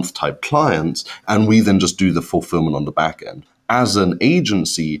 €500 a month type clients, and we then just do the fulfillment on the back end. As an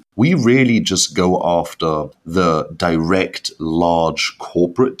agency, we really just go after the direct large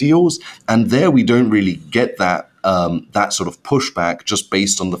corporate deals. And there we don't really get that sort of pushback, just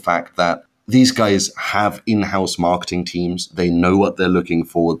based on the fact that these guys have in-house marketing teams. They know what they're looking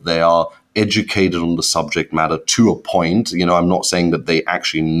for. They are educated on the subject matter to a point. I'm not saying that they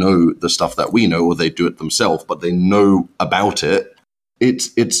actually know the stuff that we know or they do it themselves, but they know about it.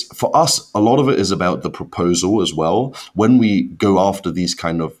 It's for us, a lot of it is about the proposal as well. When we go after these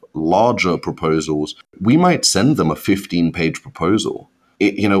kind of larger proposals, we might send them a 15-page proposal.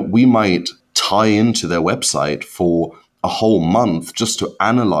 We might tie into their website for a whole month just to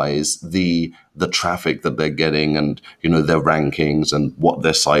analyze the traffic that they're getting and, their rankings and what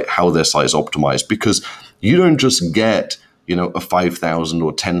their site, how their site is optimized. Because you don't just get, a 5,000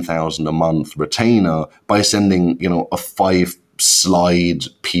 or 10,000 a month retainer by sending, a 5-slide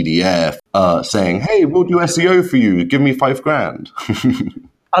PDF saying, hey, we'll do SEO for you. Give me $5,000.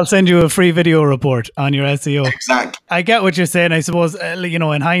 I'll send you a free video report on your SEO. Exactly. I get what you're saying. I suppose,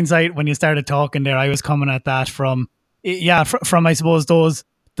 in hindsight, when you started talking there, I was coming at that from I suppose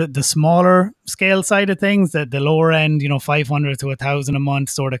the smaller scale side of things, the lower end, 500 to 1,000 a month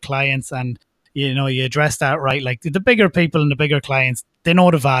sort of clients. And, you address that right. Like the bigger people and the bigger clients, they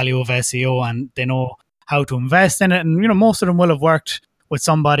know the value of SEO and they know how to invest in it. And, most of them will have worked with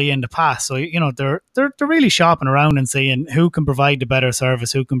somebody in the past. So, they're really shopping around and seeing who can provide the better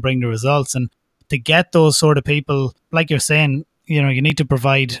service, who can bring the results. And to get those sort of people, like you're saying, you need to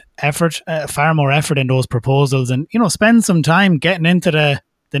provide effort, far more effort in those proposals, and, spend some time getting into the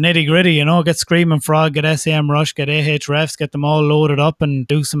nitty gritty, get Screaming Frog, get SEMrush, get Ahrefs, get them all loaded up and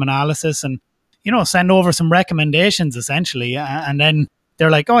do some analysis and, send over some recommendations essentially. And then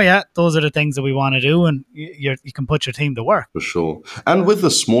they're like, oh yeah, those are the things that we want to do. And you can put your team to work. For sure. And with the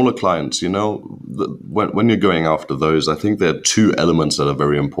smaller clients, when you're going after those, I think there are two elements that are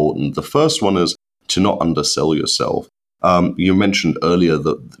very important. The first one is to not undersell yourself. You mentioned earlier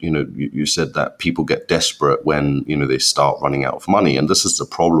that, you said that people get desperate when, they start running out of money. And this is the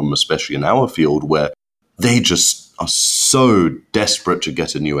problem, especially in our field, where they just are so desperate to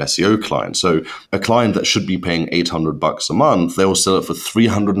get a new SEO client. So a client that should be paying $800 a month, they will sell it for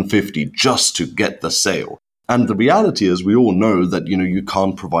 $350 just to get the sale. And the reality is, we all know that, you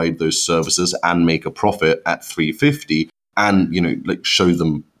can't provide those services and make a profit at $350 and, show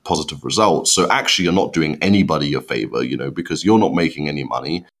them positive results. So actually you're not doing anybody a favor, because you're not making any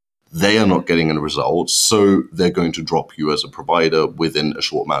money. They are not getting any results. So they're going to drop you as a provider within a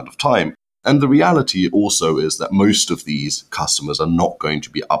short amount of time. And the reality also is that most of these customers are not going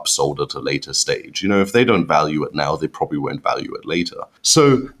to be upsold at a later stage. If they don't value it now, they probably won't value it later.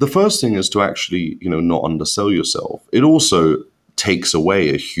 So the first thing is to actually, not undersell yourself. It also takes away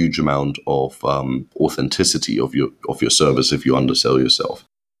a huge amount of authenticity of your service if you undersell yourself.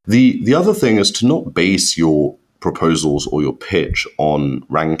 The other thing is to not base your proposals or your pitch on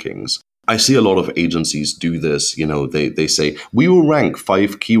rankings. I see a lot of agencies do this. They say, we will rank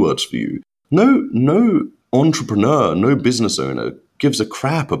 5 keywords for you. No entrepreneur, no business owner gives a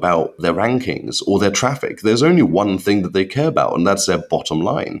crap about their rankings or their traffic. There's only one thing that they care about, and that's their bottom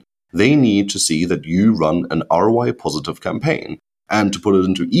line. They need to see that you run an ROI positive campaign. And to put it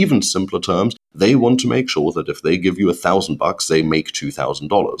into even simpler terms, they want to make sure that if they give you $1,000, they make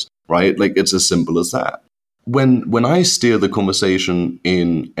 $2,000, right? Like, it's as simple as that. When I steer the conversation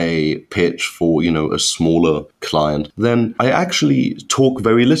in a pitch for, a smaller client, then I actually talk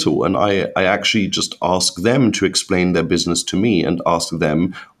very little, and I actually just ask them to explain their business to me and ask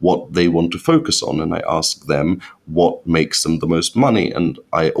them what they want to focus on. And I ask them what makes them the most money. And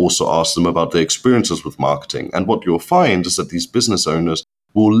I also ask them about their experiences with marketing. And what you'll find is that these business owners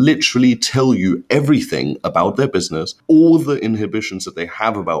will literally tell you everything about their business, all the inhibitions that they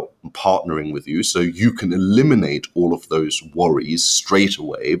have about partnering with you, so you can eliminate all of those worries straight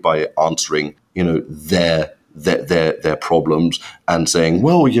away by answering, their problems and saying,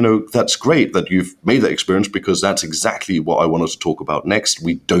 well, that's great that you've made that experience because that's exactly what I wanted to talk about next.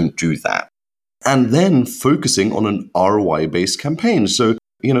 We don't do that. And then focusing on an ROI-based campaign. So,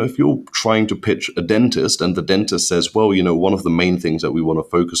 if you're trying to pitch a dentist and the dentist says, well, one of the main things that we want to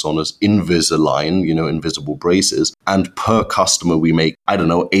focus on is Invisalign, invisible braces, and per customer we make, I don't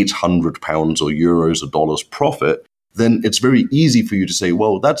know, £800 or euros or dollars profit, then it's very easy for you to say,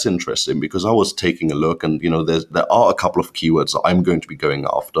 well, that's interesting because I was taking a look and, there are a couple of keywords that I'm going to be going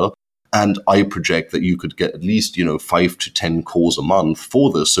after. And I project that you could get at least, 5 to 10 calls a month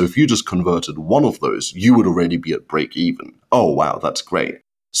for this. So if you just converted one of those, you would already be at break even. Oh, wow, that's great.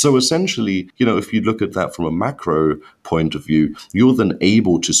 So essentially, if you look at that from a macro point of view, you're then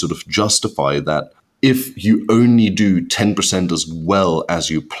able to sort of justify that if you only do 10% as well as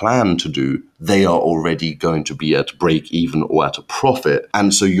you plan to do, they are already going to be at break even or at a profit.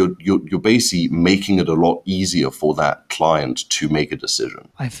 And so you're basically making it a lot easier for that client to make a decision.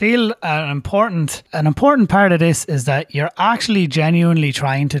 I feel an important part of this is that you're actually genuinely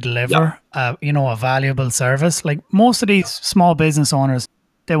trying to deliver a valuable service. Like most of these small business owners,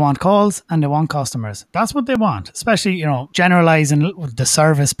 they want calls and they want customers. That's what they want, especially, generalizing the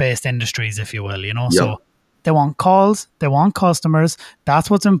service-based industries, if you will, So they want calls, they want customers. That's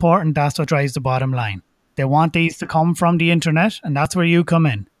what's important. That's what drives the bottom line. They want these to come from the internet, and that's where you come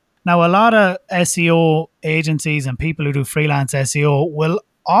in. Now, a lot of SEO agencies and people who do freelance SEO will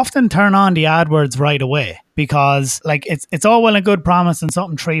often turn on the AdWords right away because it's all well and good promising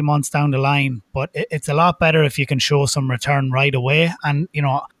something 3 months down the line, but it's a lot better if you can show some return right away. And,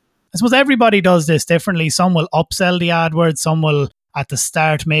 I suppose everybody does this differently. Some will upsell the AdWords. Some will, at the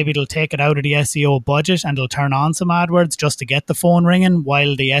start, maybe they'll take it out of the SEO budget and they'll turn on some AdWords just to get the phone ringing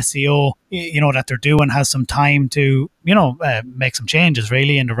while the SEO, that they're doing has some time to, make some changes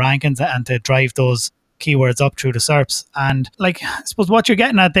really in the rankings and to drive those keywords up through the SERPs. And I suppose what you're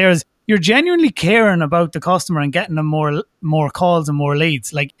getting at there is you're genuinely caring about the customer and getting them more calls and more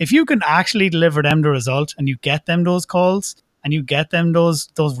leads. Like if you can actually deliver them the result and you get them those calls and you get them those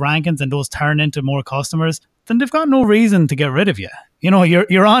rankings and those turn into more customers, then they've got no reason to get rid of you.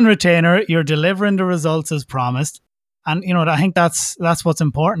 You're on retainer, you're delivering the results as promised. And, I think that's what's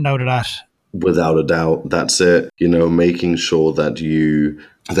important out of that. Without a doubt, that's it. Making sure that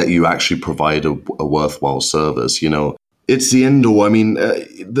you actually provide a worthwhile service. It's the end all. I mean,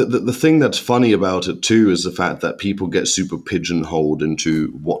 the thing that's funny about it too is the fact that people get super pigeonholed into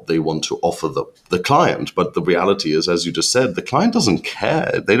what they want to offer the client. But the reality is, as you just said, the client doesn't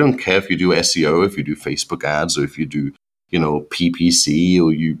care. They don't care if you do SEO, if you do Facebook ads, or if you do, PPC,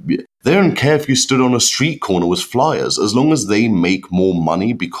 or they don't care if you stood on a street corner with flyers. As long as they make more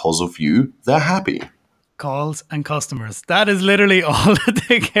money because of you, they're happy. Calls and customers. That is literally all that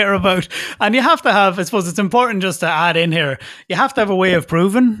they care about. And you have to have, I suppose it's important just to add in here, you have to have a way of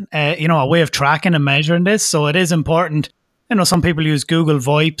proving, a way of tracking and measuring this. So it is important. Some people use Google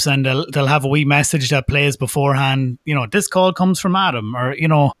VoIPs and they'll have a wee message that plays beforehand, this call comes from Adam, or,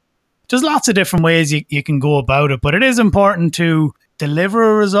 there's lots of different ways you can go about it. But it is important to deliver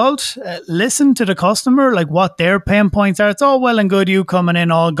a result, listen to the customer, like what their pain points are. It's all well and good you coming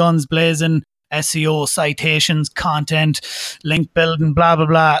in all guns blazing, SEO, citations, content, link building, blah, blah,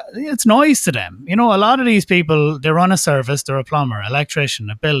 blah. It's noise to them. A lot of these people, they run a service, they're a plumber, electrician,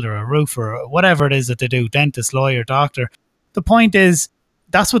 a builder, a roofer, whatever it is that they do, dentist, lawyer, doctor. The point is,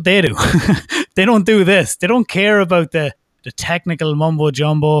 that's what they do. They don't do this. They don't care about the technical mumbo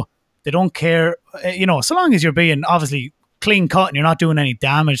jumbo. They don't care, so long as you're being obviously clean cut and you're not doing any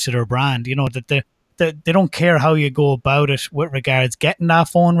damage to their brand, that they don't care how you go about it with regards getting that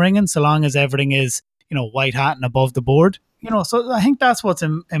phone ringing, so long as everything is, white hat and above the board. So I think that's what's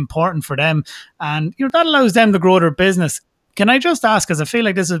important for them. And, that allows them to grow their business. Can I just ask, because I feel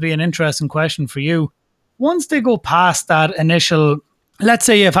like this would be an interesting question for you. Once they go past that initial, let's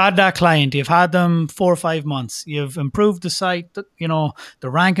say you've had that client, you've had them 4 or 5 months, you've improved the site, the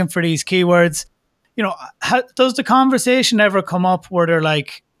ranking for these keywords, does the conversation ever come up where they're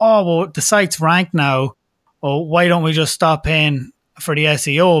like, oh, well, the site's ranked now, or why don't we just stop paying for the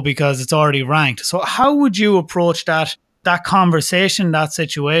SEO because it's already ranked? So how would you approach that conversation, that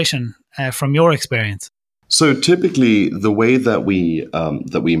situation from your experience? So typically, the way that we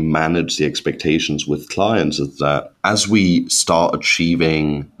manage the expectations with clients is that as we start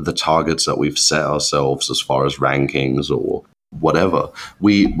achieving the targets that we've set ourselves as far as rankings or whatever,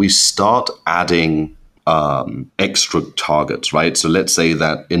 we start adding extra targets, right? So let's say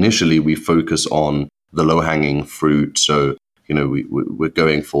that initially we focus on the low-hanging fruit. So, we're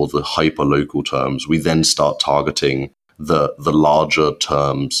going for the hyper-local terms. We then start targeting the larger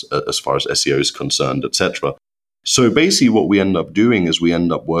terms as far as SEO is concerned, etc. So basically what we end up doing is we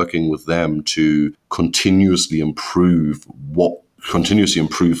end up working with them to continuously improve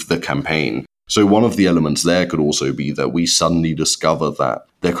the campaign. So one of the elements there could also be that we suddenly discover that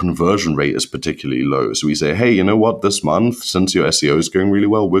their conversion rate is particularly low. So we say, hey, you know what, this month, since your SEO is going really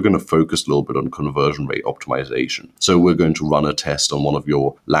well, we're going to focus a little bit on conversion rate optimization. So we're going to run a test on one of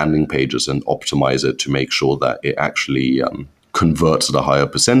your landing pages and optimize it to make sure that it actually converts at a higher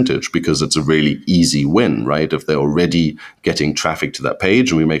percentage, because it's a really easy win, right? If they're already getting traffic to that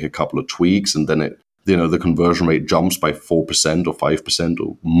page and we make a couple of tweaks and then the conversion rate jumps by 4% or 5%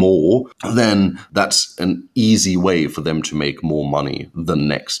 or more, then that's an easy way for them to make more money the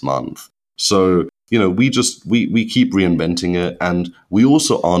next month. So, we keep reinventing it. And we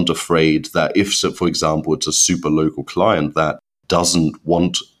also aren't afraid that if, for example, it's a super local client that doesn't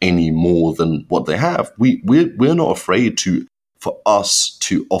want any more than what they have, we're not afraid for us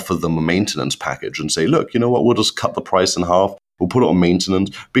to offer them a maintenance package and say, look, you know what, we'll just cut the price in half. We'll put it on maintenance,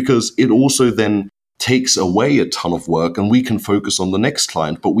 because it also then takes away a ton of work and we can focus on the next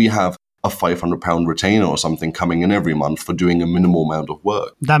client, but we have a £500 retainer or something coming in every month for doing a minimal amount of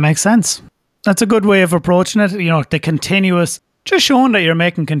work. That makes sense. That's a good way of approaching it. The continuous, just showing that you're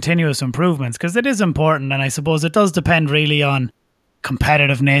making continuous improvements, because it is important. And I suppose it does depend really on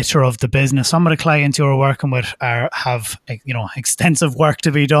competitive nature of the business. Some of the clients you're working with have extensive work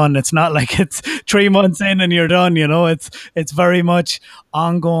to be done. It's not like it's 3 months in and you're done. It's very much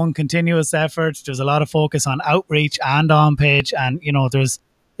ongoing, continuous effort. There's a lot of focus on outreach and on page, and there's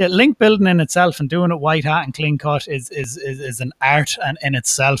link building in itself, and doing it white hat and clean cut is an art in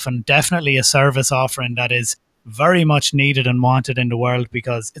itself, and definitely a service offering that is very much needed and wanted in the world,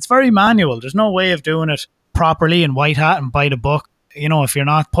 because it's very manual. There's no way of doing it properly in white hat and by the book. If you're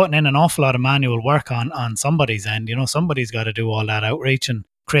not putting in an awful lot of manual work on somebody's end, somebody's got to do all that outreach and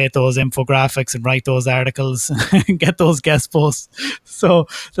create those infographics and write those articles and get those guest posts. So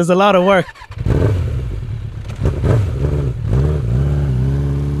there's a lot of work.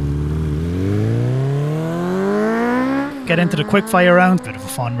 Get into the quick fire round. Bit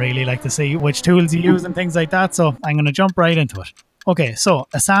of fun, really, like to see which tools you use and things like that. So I'm going to jump right into it. Okay, so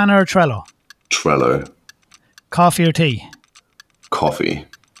Asana or Trello? Trello. Coffee or tea? Coffee.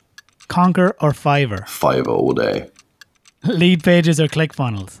 Conquer or Fiverr? Fiverr all day. Lead pages or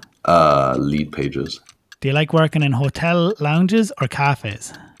ClickFunnels? Lead pages. Do you like working in hotel lounges or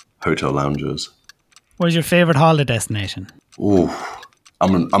cafes? Hotel lounges. Where's your favorite holiday destination? Ooh,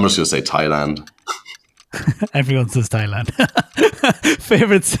 I'm just going to say Thailand. Everyone says Thailand.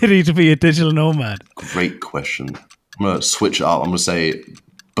 Favorite city to be a digital nomad? Great question. I'm going to switch it up. I'm going to say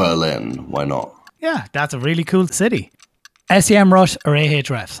Berlin. Why not? Yeah, that's a really cool city. SEMrush or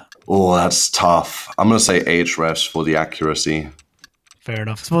Ahrefs? Oh, that's tough. I'm going to say Ahrefs for the accuracy. Fair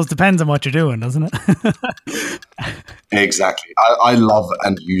enough. I suppose it depends on what you're doing, doesn't it? Exactly. I love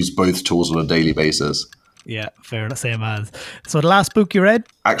and use both tools on a daily basis. Yeah, fair enough. Same as. So the last book you read?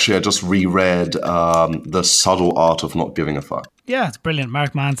 Actually, I just reread The Subtle Art of Not Giving a Fuck. Yeah, it's brilliant.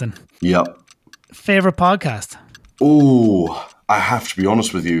 Mark Manson. Yep. Favorite podcast? Oh, I have to be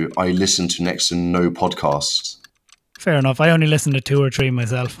honest with you. I listen to next to no podcasts. Fair enough. I only listen to 2 or 3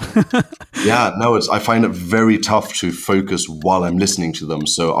 myself. Yeah, no, I find it very tough to focus while I'm listening to them.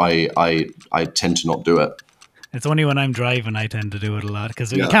 So I tend to not do it. It's only when I'm driving I tend to do it a lot,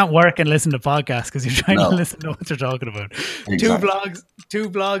 because you can't work and listen to podcasts because you're trying to listen to what they're talking about. Exactly. Two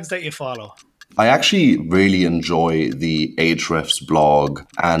blogs that you follow. I actually really enjoy the Ahrefs blog,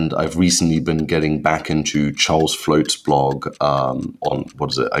 and I've recently been getting back into Charles Float's blog on,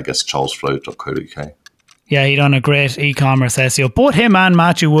 charlesfloat.co.uk. Yeah, he done a great e-commerce SEO. Both him and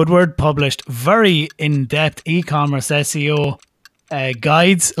Matthew Woodward published very in-depth e-commerce SEO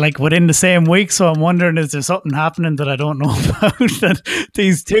guides, like within the same week. So I'm wondering, is there something happening that I don't know about? That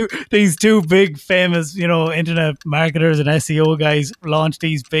these two big famous, internet marketers and SEO guys launched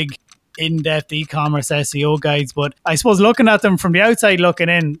these big in-depth e-commerce SEO guides. But I suppose looking at them from the outside looking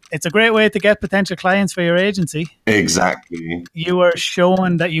in, it's a great way to get potential clients for your agency. Exactly. You are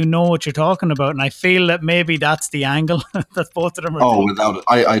showing that you know what you're talking about, and I feel that maybe that's the angle that both of them are doing. Without it.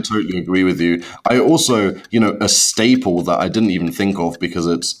 I totally agree with you. I also, a staple that I didn't even think of,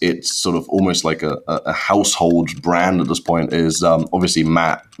 because it's sort of almost like a household brand at this point, is obviously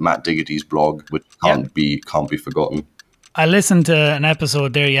Matt Diggity's blog, which can't be forgotten. I listened to an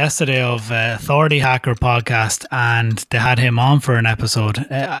episode there yesterday of Authority Hacker podcast, and they had him on for an episode.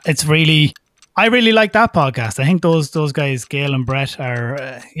 It's really I really like that podcast. I think those guys, Gail and Brett,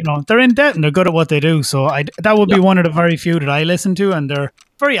 are they're in debt and they're good at what they do. So that would be one of the very few that I listen to, and they're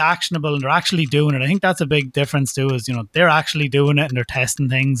very actionable and they're actually doing it. I think that's a big difference too. Is they're actually doing it and they're testing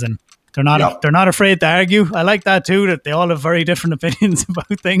things and they're not afraid to argue. I like that too. That they all have very different opinions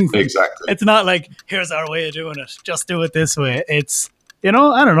about things. Exactly. It's not like here's our way of doing it. Just do it this way. It's I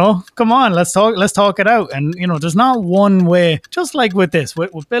don't know. Come on, let's talk it out. And, there's not one way, just like with this,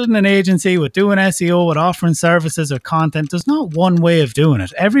 with building an agency, with doing SEO, with offering services or content, there's not one way of doing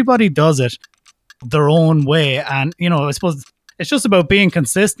it. Everybody does it their own way. And, I suppose it's just about being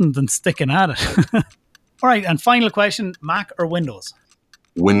consistent and sticking at it. All right. And final question, Mac or Windows?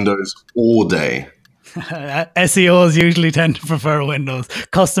 Windows all day. SEOs usually tend to prefer Windows.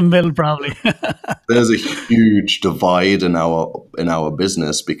 Custom build, probably. There's a huge divide in our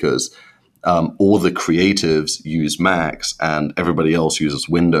business because all the creatives use Macs and everybody else uses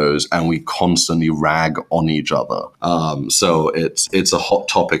Windows, and we constantly rag on each other. So it's a hot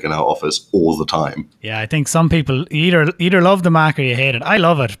topic in our office all the time. Yeah, I think some people either love the Mac or you hate it. I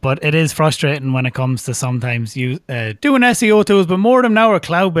love it, but it is frustrating when it comes to sometimes doing SEO tools, but more of them now are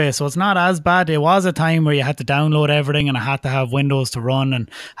cloud-based, so it's not as bad. There was a time where you had to download everything and I had to have Windows to run, and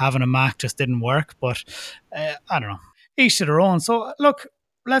having a Mac just didn't work, but I don't know. Each to their own. So look,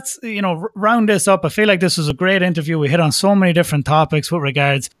 let's round this up. I feel like this was a great interview. We hit on so many different topics with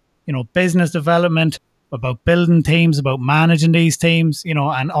regards business development, about building teams, about managing these teams,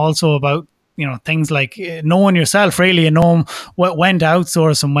 and also about things like knowing yourself really, and knowing when to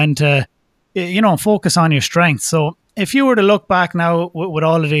outsource and when to focus on your strengths. So if you were to look back now with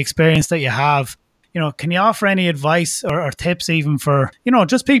all of the experience that you have, can you offer any advice or tips even for,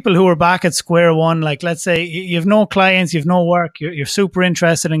 just people who are back at square one? Like, let's say you have no clients, you have no work, you're super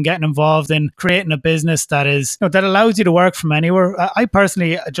interested in getting involved in creating a business that is, that allows you to work from anywhere. I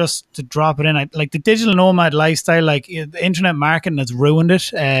personally, just to drop it in, like the digital nomad lifestyle, like the internet marketing has ruined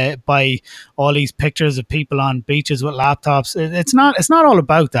it by all these pictures of people on beaches with laptops. It's not all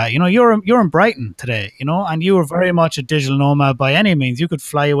about that. You're in Brighton today, and you are very much a digital nomad by any means. You could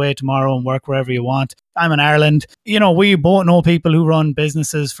fly away tomorrow and work wherever you want. I'm in Ireland. We both know people who run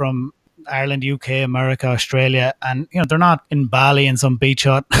businesses from Ireland, UK, America, Australia, and they're not in Bali in some beach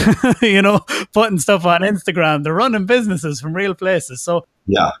hut, putting stuff on Instagram. They're running businesses from real places. So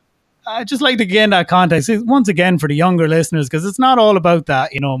yeah, I just like to gain that context once again for the younger listeners, because it's not all about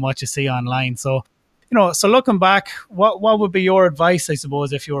that, what you see online. So so looking back, what would be your advice, I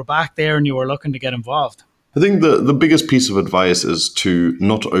suppose, if you were back there and you were looking to get involved? I think the biggest piece of advice is to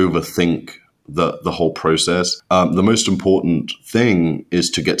not overthink the whole process. The most important thing is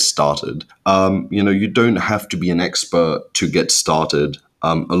to get started. You don't have to be an expert to get started.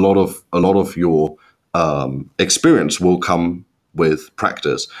 A lot of your experience will come with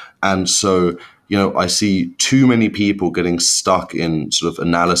practice. And so, I see too many people getting stuck in sort of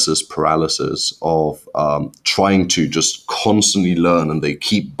analysis paralysis of trying to just constantly learn, and they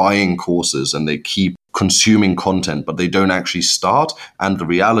keep buying courses and they keep consuming content, but they don't actually start. And the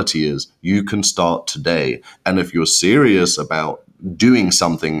reality is you can start today. And if you're serious about doing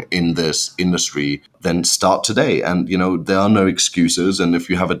something in this industry, then start today. And, there are no excuses. And if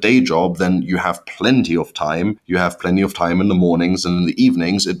you have a day job, then you have plenty of time. You have plenty of time in the mornings, and in the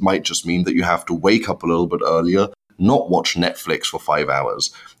evenings, it might just mean that you have to wake up a little bit earlier, not watch Netflix for 5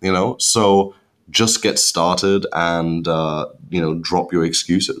 hours, so just get started and, drop your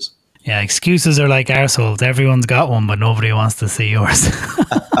excuses. Yeah, excuses are like arseholes. Everyone's got one, but nobody wants to see yours.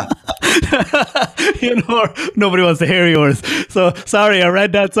 Or nobody wants to hear yours. So, sorry, I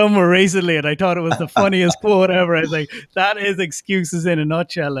read that somewhere recently and I thought it was the funniest quote ever. I was like, that is excuses in a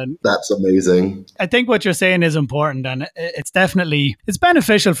nutshell. And that's amazing. I think what you're saying is important, and it's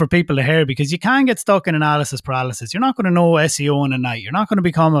beneficial for people to hear, because you can get stuck in analysis paralysis. You're not going to know SEO in a night. You're not going to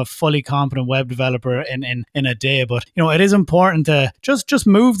become a fully competent web developer in a day. But, it is important to just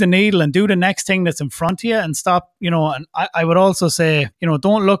move the needle and do the next thing that's in front of you, and stop, and I would also say,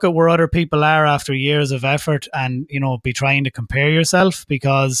 don't look at where other people are after years of effort and, be trying to compare yourself,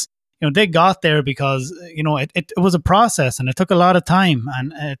 because, they got there because, it was a process, and it took a lot of time,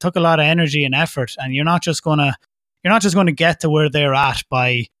 and it took a lot of energy and effort, and you're not just going to get to where they're at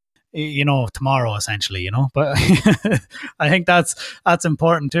by, tomorrow, essentially, but I think that's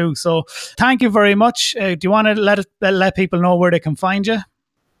important too. So thank you very much. Do you want to let people know where they can find you?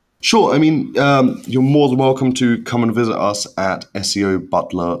 Sure. I mean, you're more than welcome to come and visit us at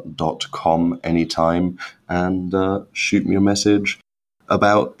seobutler.com anytime, and shoot me a message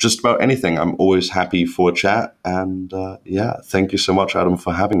about just about anything. I'm always happy for a chat. And thank you so much, Adam,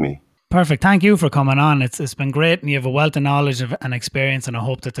 for having me. Perfect. Thank you for coming on. It's been great, and you have a wealth of knowledge and experience, and I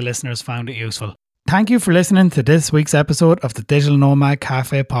hope that the listeners found it useful. Thank you for listening to this week's episode of the Digital Nomad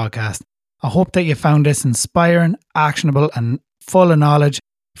Cafe podcast. I hope that you found this inspiring, actionable, and full of knowledge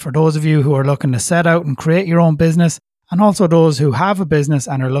for those of you who are looking to set out and create your own business, and also those who have a business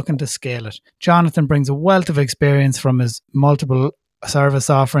and are looking to scale it. Jonathan brings a wealth of experience from his multiple service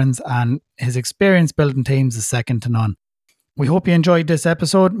offerings, and his experience building teams is second to none. We hope you enjoyed this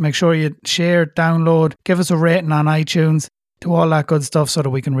episode. Make sure you share, download, give us a rating on iTunes, do all that good stuff so that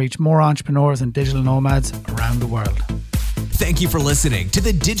we can reach more entrepreneurs and digital nomads around the world. Thank you for listening to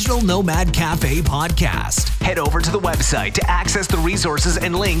the Digital Nomad Cafe podcast. Head over to the website to access the resources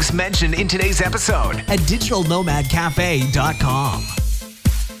and links mentioned in today's episode at digitalnomadcafe.com.